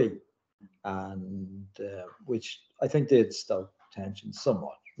 '93, and which I think did stoke tension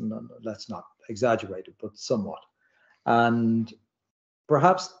somewhat. Let's not exaggerate it, but somewhat, and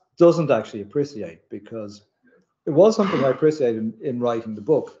perhaps doesn't actually appreciate, because it was something I appreciated in writing the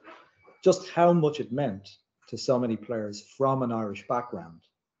book, just how much it meant to so many players from an Irish background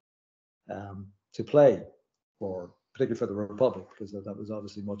to play for, particularly for the Republic, because that was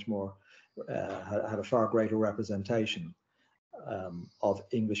obviously much more, had a far greater representation of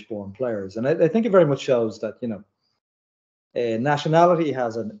English-born players. And I think it very much shows that, you know, nationality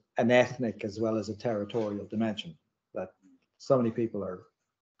has an ethnic as well as a territorial dimension, that so many people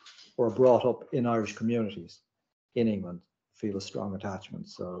were brought up in Irish communities in England, feel a strong attachment.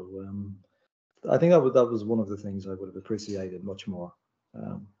 So I think that was one of the things I would have appreciated much more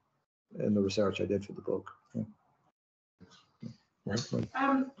in the research I did for the book.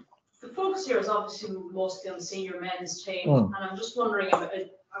 The focus here is obviously mostly on the senior men's team, and I'm just wondering,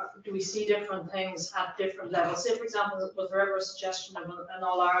 do we see different things at different levels? Say, for example, was there ever a suggestion of an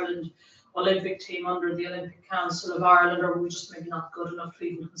All-Ireland Olympic team under the Olympic Council of Ireland, or were we just maybe not good enough to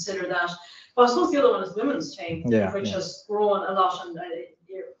even consider that? But I suppose the other one is the women's team, which has grown a lot, and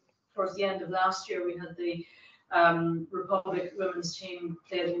towards the end of last year, we had the Republic women's team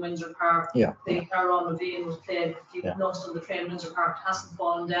played in Windsor Park. Yeah. The Caron Levine was played. You noticed on the train, Windsor Park hasn't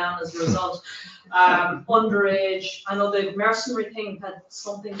fallen down as a result. Underage, I know the mercenary thing had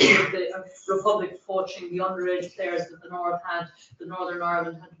something to do with the Republic poaching the underage players that the Northern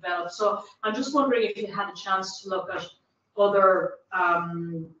Ireland had developed. So I'm just wondering if you had a chance to look at other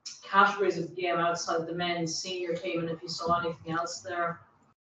categories of the game outside the men's senior team, and if you saw anything else there.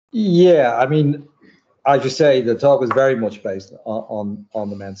 Yeah, I mean, I just say the talk was very much based on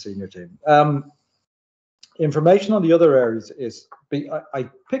the men's senior team. Information on the other areas is I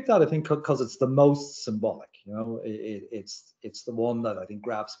picked that, I think, because it's the most symbolic. You know, it's the one that I think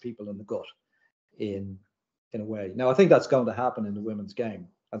grabs people in the gut in a way. Now, I think that's going to happen in the women's game.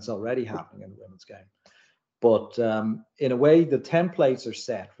 It's already happening in the women's game. But in a way, the templates are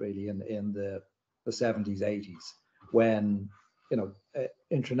set really in the 70s, 80s, when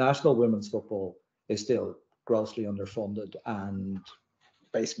international women's football is still grossly underfunded and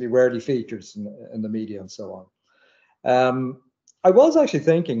basically rarely features in the media and so on. I was actually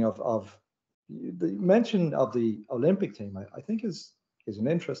thinking of the mention of the Olympic team. I think is an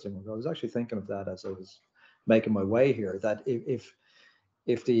interesting one. I was actually thinking of that as I was making my way here. That if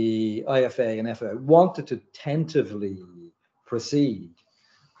the IFA and FA wanted to tentatively proceed,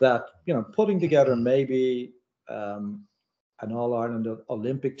 that putting together maybe an All-Ireland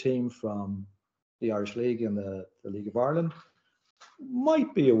Olympic team from the Irish League and the League of Ireland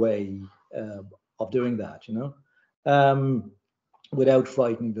might be a way of doing that, without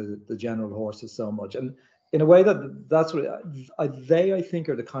frightening the general horses so much. And in a way that's what I think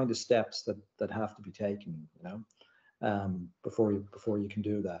are the kind of steps that have to be taken, before you can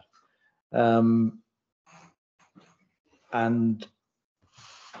do that. And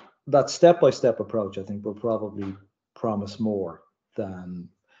that step-by-step approach, I think, will probably promise more than,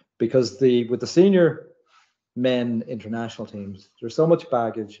 because with the senior men international teams, there's so much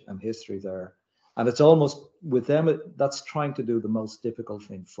baggage and history there, and it's almost with them that's trying to do the most difficult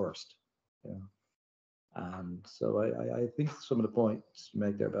thing first. And so I think some of the points you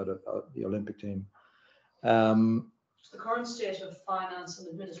make there about the Olympic team. The current state of finance and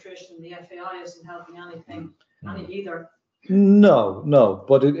administration in the FAI isn't helping anything either. No,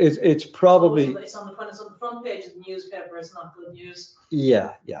 but it's probably it's on the front page of the newspaper. It's not good news.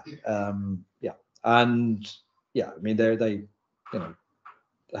 Yeah, and I mean they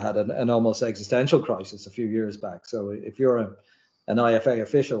had an almost existential crisis a few years back. So if you're an IFA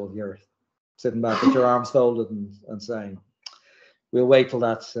official, you're sitting back with your arms folded and saying, "We'll wait till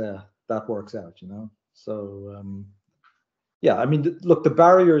that works out," So I mean, look, the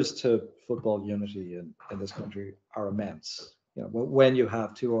barriers to football unity in this country are immense. When you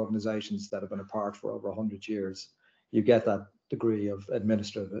have two organizations that have been apart for over 100 years, you get that degree of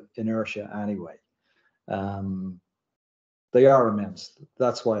administrative inertia anyway. They are immense.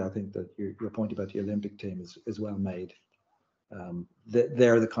 That's why I think that your point about the Olympic team is well made.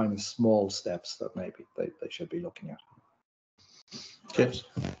 They're the kind of small steps that maybe they should be looking at. James?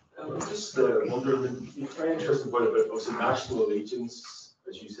 Just wondering, you're very interested about obviously national allegiance,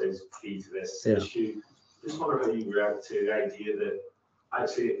 as you say, is key to this issue. Just wonder how you react to the idea that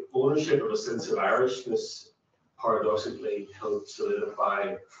actually ownership of a sense of Irishness paradoxically helps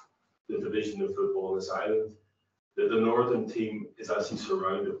solidify the division of football in this island. That the northern team is actually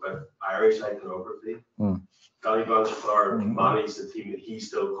surrounded by Irish iconography. Danny Blanchard managed the team that he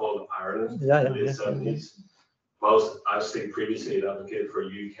still called Ireland in the late 70s. Whilst actually previously an advocate for a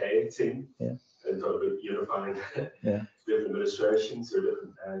UK team and thought about unifying different administrations or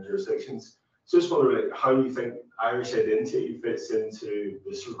different jurisdictions. So just wondering how you think Irish identity fits into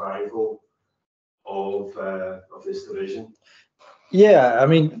the survival of this division. Yeah, I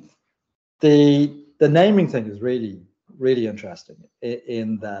mean, the naming thing is really, really interesting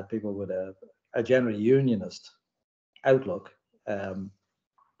in that people with a generally unionist outlook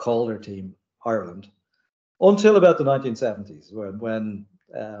call their team Ireland until about the 1970s, when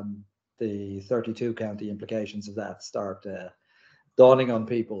the 32 county implications of that start dawning on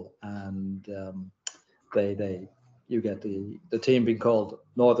people, and you get the team being called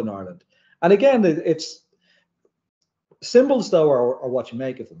Northern Ireland. And again, it's symbols though are what you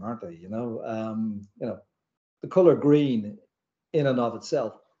make of them, aren't they? The color green in and of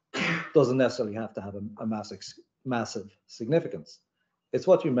itself doesn't necessarily have to have a massive massive significance. It's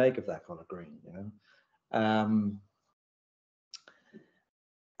what you make of that colour green, you know.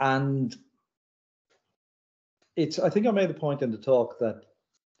 And I think I made the point in the talk that,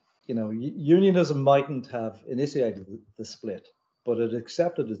 you know, unionism mightn't have initiated the split, but it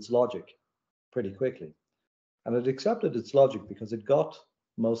accepted its logic pretty quickly. And it accepted its logic because it got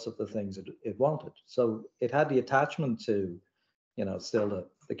most of the things it wanted. So it had the attachment to, you know, still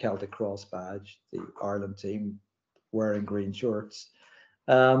the Celtic Cross badge, the Ireland team wearing green shirts.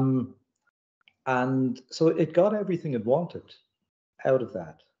 And so it got everything it wanted out of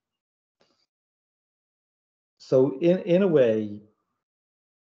that. So in a way,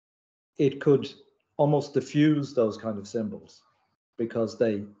 it could almost diffuse those kind of symbols because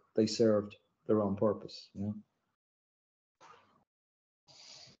they served their own purpose, you know.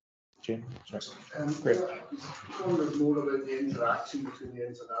 Jim, great. I wondered more about the interaction between the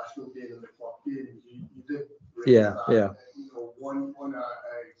international game and the club game. You did raise that. You know, one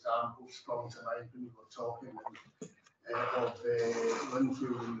example sprung to mind when you were talking of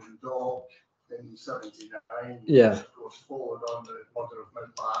Linfield and Dock in '79. Yeah. Of course, followed on the murder of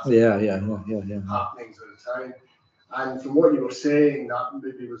Mountbatten. Happenings at the time. And from what you were saying, that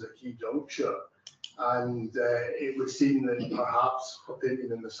maybe was a key juncture. And it would seem that perhaps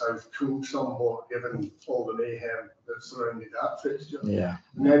opinion in the South cooled somewhat, given all the mayhem that surrounded that fixture. Yeah.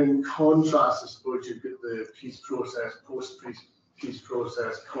 And then in contrast, I suppose you've got the peace process, post-peace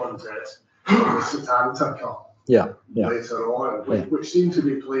process context of the Setanta Cup. Later on, which seemed to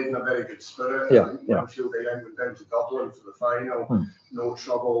be played in a very good spirit. Linfield again went down to Dublin for the final, no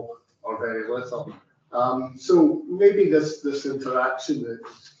trouble or very little. So maybe this interaction that,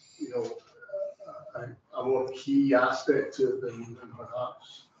 you know, a more key aspect to it than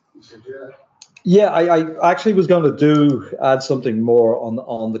perhaps you suggest. Yeah, I actually was going to add something more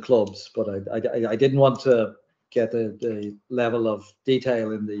on the clubs, but I didn't want to get the level of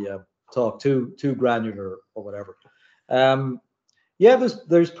detail in the talk too granular or whatever. Yeah,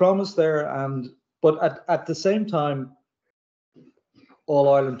 there's promise there, but at the same time,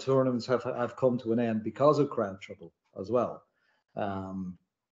 All Ireland tournaments have come to an end because of crowd trouble as well.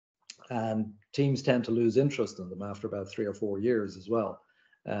 And teams tend to lose interest in them after about 3 or 4 years as well.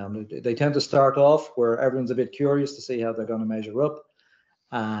 They tend to start off where everyone's a bit curious to see how they're going to measure up,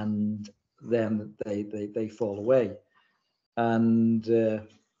 and then they fall away. And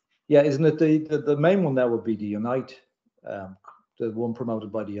yeah, isn't it the main one now would be the Unite, the one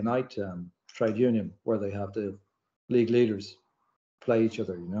promoted by the Unite trade union, where they have the league leaders play each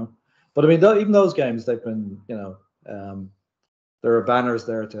other, you know. But I mean, even those games, they've been, you know, there are banners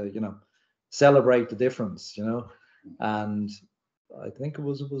there to, you know, celebrate the difference, you know. And I think it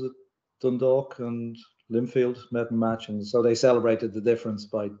was Dundalk and Linfield met in match, and so they celebrated the difference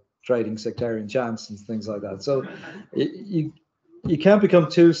by trading sectarian chants and things like that. So you can't become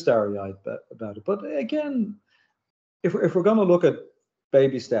too starry-eyed about it. But again, if we're going to look at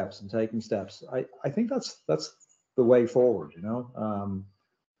baby steps and taking steps, I think that's the way forward, you know,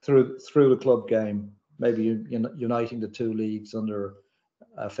 through the club game, maybe uniting the two leagues under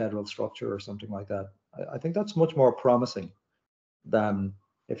a federal structure or something like that. I think that's much more promising than,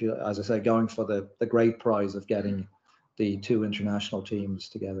 if you, as I say, going for the great prize of getting the two international teams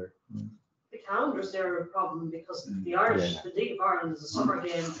together. The calendars there are a problem because the Irish, the League of Ireland is a summer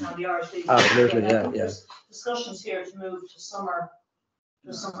game, and the Irish League. Absolutely, There's discussions here to move to summer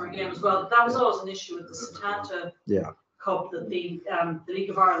game as well. That was always an issue with the Setanta Cup, that the League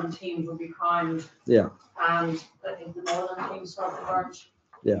of Ireland teams would be primed. And I think the Northern teams sort of weren't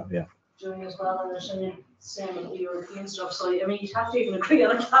doing as well in it, and same with the European stuff. So I mean, you'd have to even agree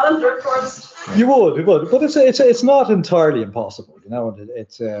on a calendar first. You would, but it's not entirely impossible, you know.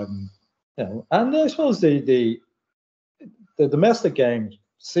 It's you know, and I suppose the domestic game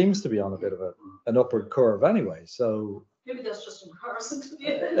seems to be on a bit of an upward curve anyway. So maybe that's just in comparison to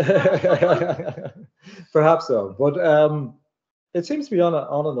the perhaps so, but it seems to be on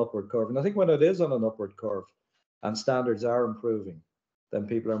an upward curve, and I think when it is on an upward curve and standards are improving, then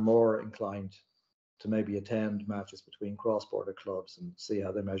people are more inclined to maybe attend matches between cross-border clubs and see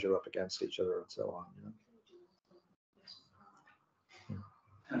how they measure up against each other and so on, you know.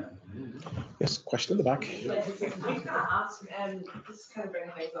 Yes, question in the back. I was going to ask, this is kind of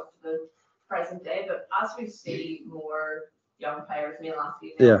bringing things up to the present day, but as we see more young players, male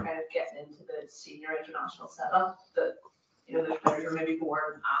athletes, kind of getting into the senior international setup, that, you know, those players are maybe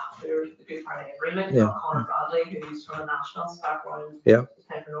born after the Good Friday Agreement. Conor Bradley, who's from the Nationals background, kind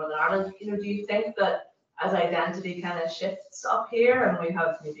of from Northern Ireland. You know, do you think that as identity kind of shifts up here, and we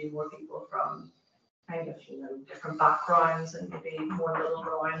have maybe more people from kind of, you know, different backgrounds and maybe more middle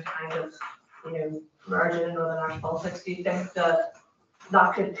ground kind of merging in Northern Irish politics, do you think that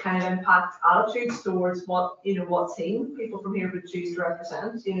could kind of impact attitudes towards what team people from here would choose to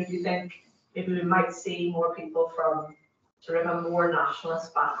represent? Do you think maybe we might see more people from sort of a more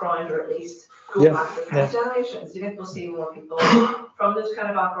nationalist background, or at least go back to the current generations? Do you think we'll see more people from those kind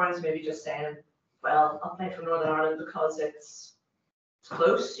of backgrounds maybe just saying, well, I'll play for Northern Ireland because it's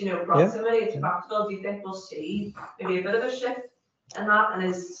close, proximity, it's practical? Do you think we'll see maybe a bit of a shift in that? And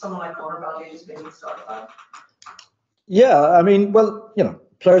is someone like Conor Bradley just maybe start that? Yeah, I mean, well,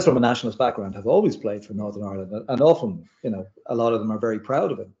 players from a nationalist background have always played for Northern Ireland, and often, a lot of them are very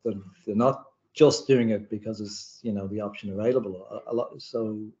proud of it. They're not just doing it because it's, the option available. A lot.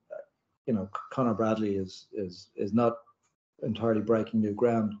 So, Conor Bradley is not entirely breaking new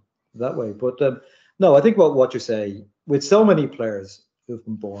ground that way. But no, I think what you say, with so many players who've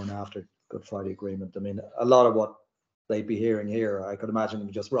been born after Good Friday Agreement, I mean, a lot of what they'd be hearing here, I could imagine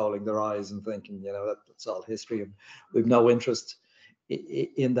them just rolling their eyes and thinking, that's all history, and we've no interest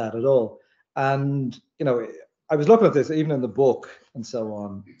in that at all. And I was looking at this even in the book and so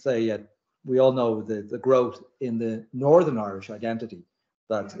on. Say, we all know the growth in the Northern Irish identity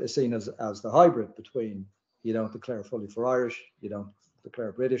that is seen as the hybrid between, you don't declare fully for Irish, you don't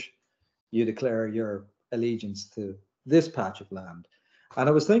declare British, you declare your allegiance to this patch of land. And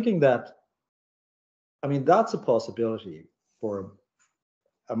I was thinking that, I mean, that's a possibility for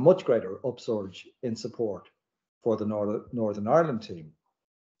a much greater upsurge in support for the Northern Ireland team.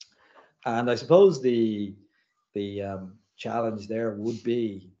 And I suppose the challenge there would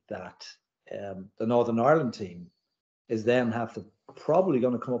be that the Northern Ireland team is then probably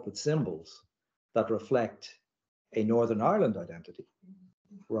going to come up with symbols that reflect a Northern Ireland identity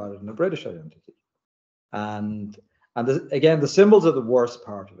rather than a British identity. And again, the symbols are the worst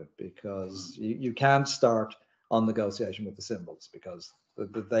part of it, because you can't start on negotiation with the symbols because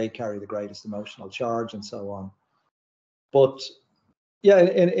they carry the greatest emotional charge and so on. But yeah,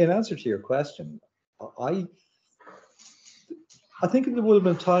 in answer to your question, I think there would have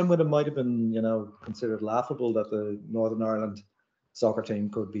been a time when it might have been, considered laughable that the Northern Ireland soccer team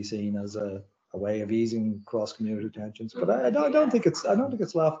could be seen as a way of easing cross-community tensions. But I don't think it's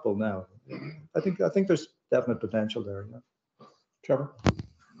laughable now. I think there's definite potential there. Yeah. Trevor?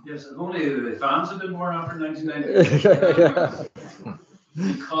 Yes, if only the fans have been born after 1990.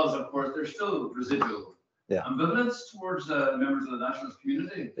 Because of course there's still residual ambivalence towards members of the nationalist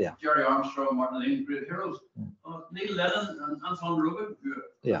community. Yeah. Jerry Armstrong, Martin Lane, great heroes. Neil Lennon and Anton Rubin, who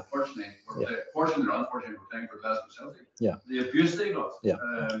unfortunately or unfortunately were playing for Glasgow Celtic. Yeah. The abuse they got. Yeah.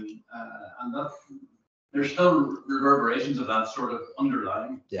 And that there's still reverberations of that sort of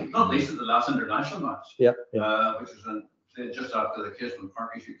underlying. Yeah. Not least at the last international match. Yeah. Which was just after the case when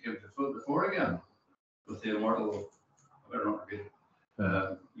Park issue came to foot before again with the immortal, I don't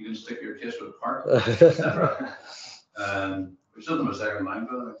know, you can stick your case with Park, etc. Which doesn't have a second line,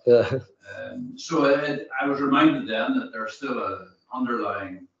 by the way. So I was reminded then that there's still an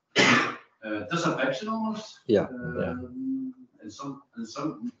underlying disaffection almost. In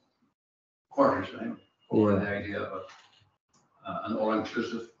some quarters, right? Over the idea of an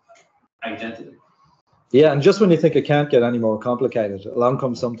all-inclusive identity. Yeah, and just when you think it can't get any more complicated, along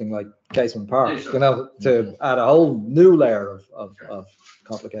comes something like Casement Park, to add a whole new layer of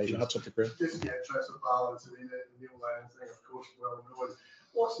complication. That's what the group. Just the interest of balance. I mean, the Neil Lennon thing, of course, well known.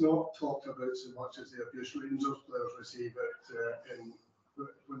 What's not talked about so much is the abuse Rangers players receive it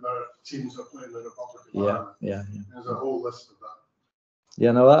when their teams are playing the Republic of Ireland. Yeah. There's a whole list of that.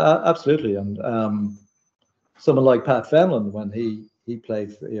 Yeah, no, absolutely. And someone like Pat Fenlon, when he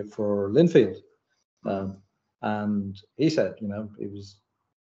played for Linfield, and he said, he was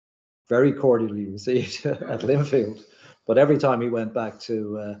very cordially received at Linfield, but every time he went back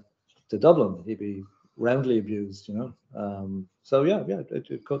to Dublin, he'd be roundly abused. So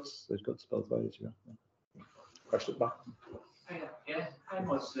it cuts both ways. Question back. I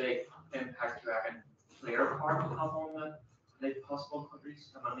must say, impact you reckon player part will have on the possible countries.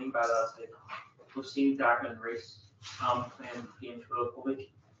 And I mean by that, we've seen Darren and Reece playing games for the Republic,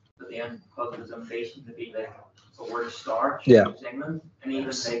 but then because of his ambition to be a world star, England, and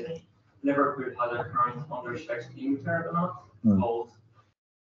even Liverpool had a current under 16 player or not. Both,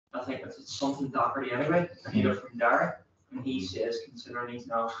 I think it's something Doherty anyway, and he goes from there. And he says, considering he's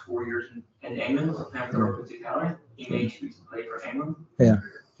now 4 years in England, playing for Liverpool Academy, he may choose to play for England. Yeah.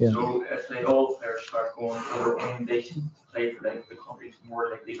 So if all players start going for an ambition to play for the countries more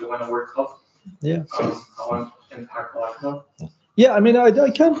likely to win a World Cup, I want impact that. Yeah, I mean, I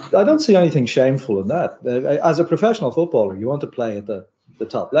don't see anything shameful in that. As a professional footballer, you want to play at the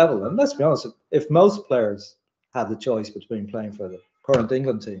top level, and let's be honest, if most players had the choice between playing for the current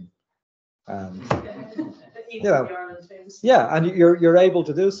England team And teams. yeah, and you're able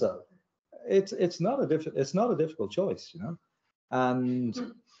to do so. It's not a difficult choice, and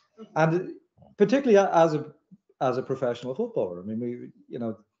particularly as a professional footballer. I mean,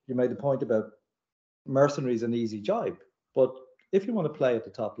 you made the point about mercenaries an easy job, but if you want to play at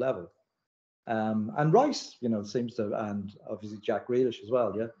the top level, and Rice, seems to, and obviously Jack Grealish as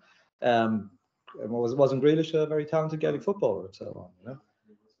well, yeah. Wasn't Grealish a very talented Gaelic footballer and so on,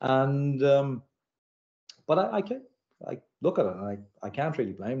 and but I look at it and I can't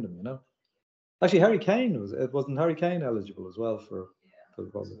really blame them, Actually, Harry Kane wasn't Harry Kane eligible as well for the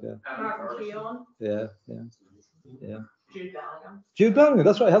Republic, yeah. Yeah. Jude Bellingham,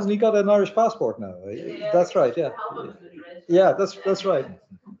 that's right. Hasn't he got an Irish passport now? That's right, yeah. Yeah, that's right.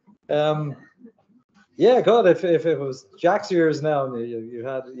 Yeah, God, if it was Jack's years now, you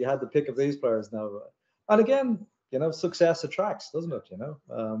had the pick of these players now, and again, success attracts, doesn't it?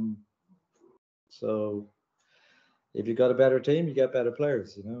 So if you got a better team, you get better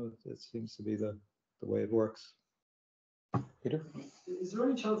players. It seems to be the way it works. Peter, is there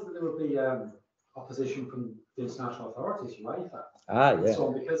any chance that there would be opposition from the international authorities, UEFA? Yeah.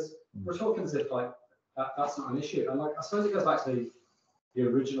 So because we're talking as if that's not an issue, and I suppose it goes back to the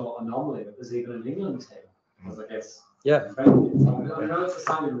original anomaly that there's even an England team, because I guess I know it's the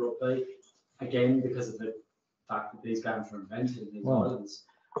same in rugby, again because of the fact that these games were invented in these islands,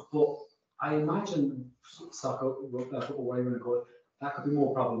 but I imagine soccer, football, whatever you want to call it, that could be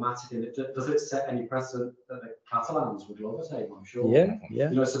more problematic. And does it set any precedent that the Catalans would love a team? I'm sure. Yeah.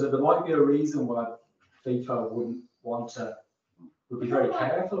 So that there might be a reason why FIFA would be very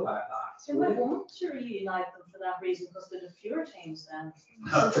careful about that. They might want to reunite them for that reason because they're the fewer teams then.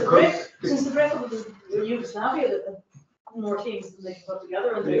 Since the breakup of Yugoslavia, the more teams than they can put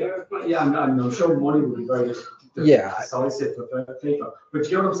together in the European. Yeah, and I'm sure money would be very decisive for FIFA. But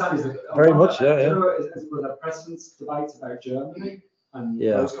you know what I'm saying is that very much, yeah. With the president's debates about Germany and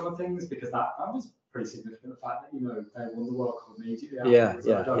those kind of things, because that was pretty significant. The fact that they won the World Cup immediately. I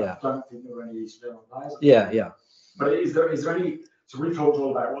don't think there were any East German players. Yeah. But is there any? So we talked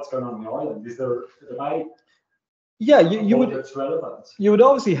all about what's going on in the island. Is there a debate? Yeah, you would. That's relevant. You would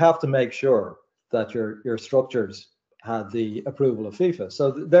obviously have to make sure that your structures had the approval of FIFA. So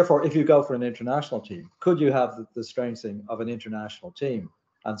therefore, if you go for an international team, could you have the strengthening of an international team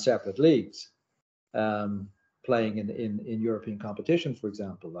and separate leagues playing in European competition, for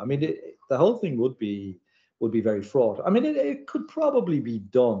example? I mean, the whole thing would be very fraught. I mean, it could probably be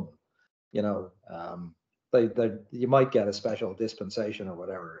done. You might get a special dispensation or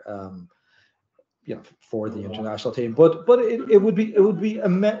whatever, for the international team, but it would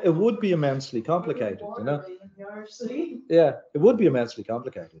be immensely complicated, Yeah, it would be immensely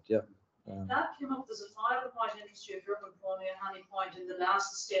complicated, yeah. That came up as a final point interest you if you're going to phone me at any point in the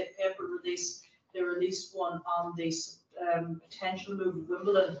last state paper release. They released one on the potential move of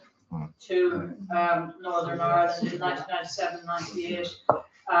Wimbledon to Northern Ireland in 1997-98.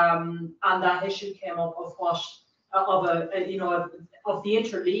 And that issue came up of of the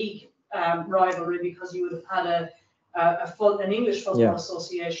interleague rivalry, because you would have had an English Football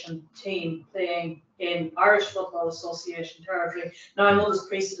Association team playing in Irish Football Association territory. Now I know there's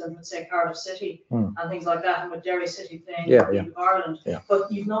precedent with say Cardiff City and things like that, and with Derry City playing in the League of Ireland. But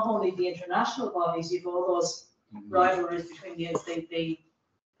you've not only the international bodies, you've all those rivalries between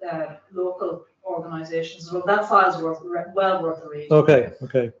the local organisations. Well, that file's well worth the read. Okay,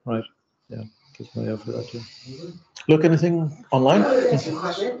 right. Yeah, keep my eye out for that too. Look, anything online?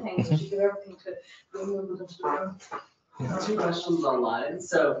 Two questions online.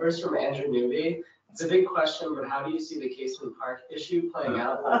 So first from Andrew Newby. It's a big question, but how do you see the Casement Park issue playing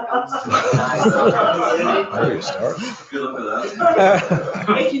out when it comes to Good luck with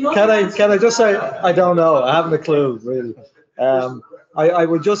that. Can I just say I don't know. I haven't a clue really. I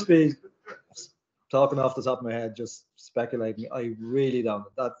would just be talking off the top of my head, just speculating. I really don't.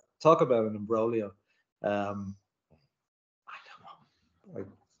 Talk about an imbroglio. I don't know.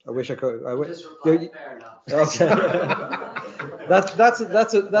 I wish I could. Just reply fair enough. Okay.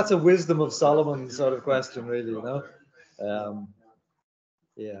 that's a wisdom of Solomon sort of question, really.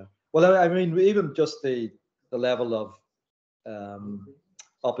 Yeah. Well, I mean, even just the level of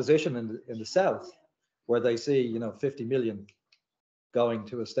opposition in the south, where they see 50 million going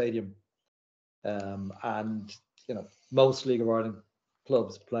to a stadium, and most League of Ireland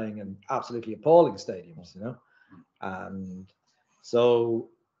clubs playing in absolutely appalling stadiums, and so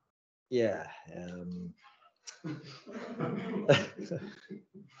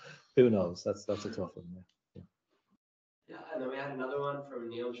who knows? That's a tough one. Yeah, and then we had another one from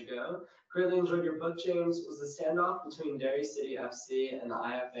Neil Jago. Greatly enjoyed your book, James. Was the standoff between Derry City FC and the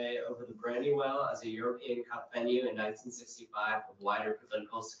IFA over the Brandywell as a European Cup venue in 1965 of wider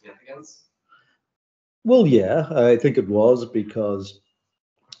political significance? Well, yeah, I think it was, because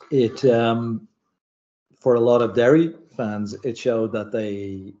it, for a lot of Derry fans, it showed that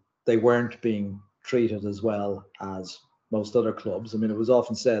they weren't being treated as well as most other clubs. I mean, it was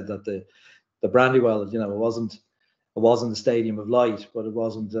often said that the Brandywell, you know, it wasn't a stadium of light, but it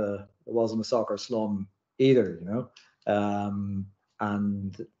wasn't a soccer slum either, you know,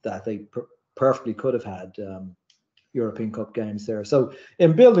 and that they perfectly could have had European Cup games there. So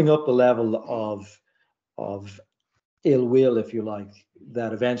in building up the level of ill will, if you like,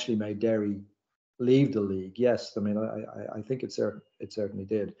 that eventually made Derry leave the league, yes, I mean, I think it certainly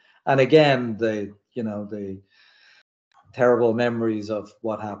did. And again, the terrible memories of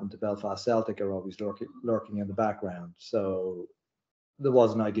what happened to Belfast Celtic are always lurking in the background. So there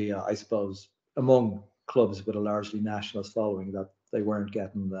was an idea, I suppose, among clubs with a largely nationalist following that they weren't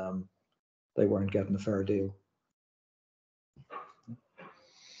getting a fair deal.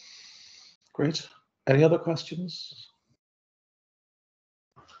 Great. Any other questions?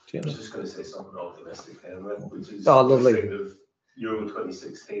 James? I was just going to say something optimistic, which is lovely. Kind of Euro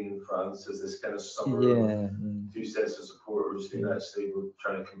 2016 in France is this kind of summer two sets of supporters who actually were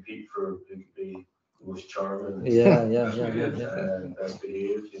trying to compete for who could be the most charming, and best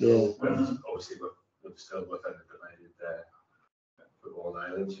behaved. You know, obviously we're still within the divided football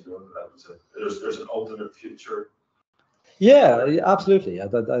islands. You know, that was there's an alternate future. Yeah, absolutely. I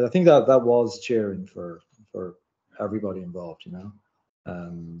think that was cheering for everybody involved. You know.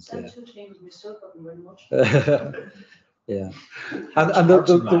 Two teams, we still haven't won much. Yeah, and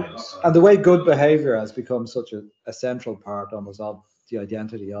the way good behaviour has become such a central part almost of the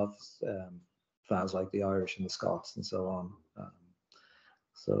identity of fans like the Irish and the Scots and so on.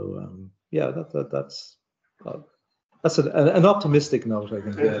 Yeah, that's an optimistic note, I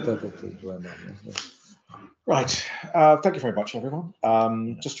think. Right. Thank you very much, everyone.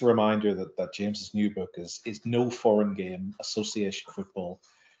 Just a reminder that James's new book is No Foreign Game: Association Football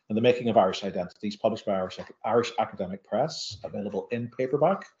and the Making of Irish Identities, published by Irish Academic Press, available in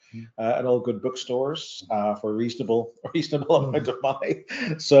paperback at all good bookstores for a reasonable amount of money.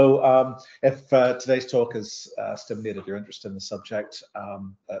 So if today's talk has stimulated your interest in the subject,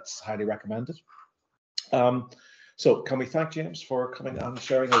 that's highly recommended. So can we thank James for coming and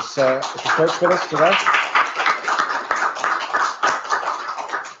sharing his research with us today?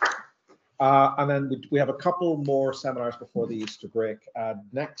 And then we have a couple more seminars before the Easter break.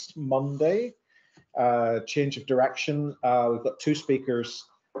 Next Monday, change of direction. We've got two speakers,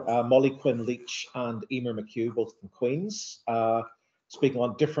 Molly Quinn Leach and Emer McHugh, both from Queen's, speaking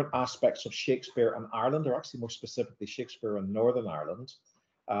on different aspects of Shakespeare and Ireland, or actually more specifically Shakespeare and Northern Ireland,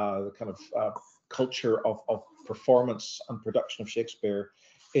 the kind of culture of performance and production of Shakespeare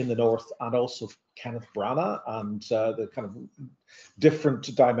in the north, and also Kenneth Branagh and the kind of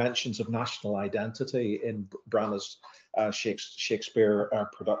different dimensions of national identity in Branagh's Shakespeare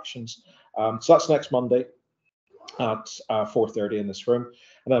productions. So that's next Monday at 4:30 in this room.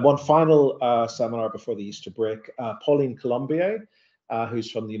 And then one final seminar before the Easter break, Pauline Colombier, who's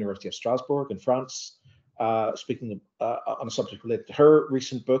from the University of Strasbourg in France, speaking on a subject related to her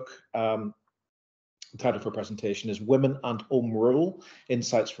recent book. The title of her presentation is Women and Home Rule,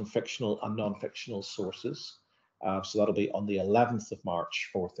 Insights from Fictional and Non-Fictional Sources. So that'll be on the 11th of March,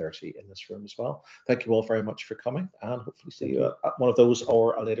 4:30 in this room as well. Thank you all very much for coming, and hopefully see you at one of those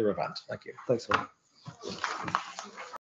or a later event. Thank you. Thanks, Will.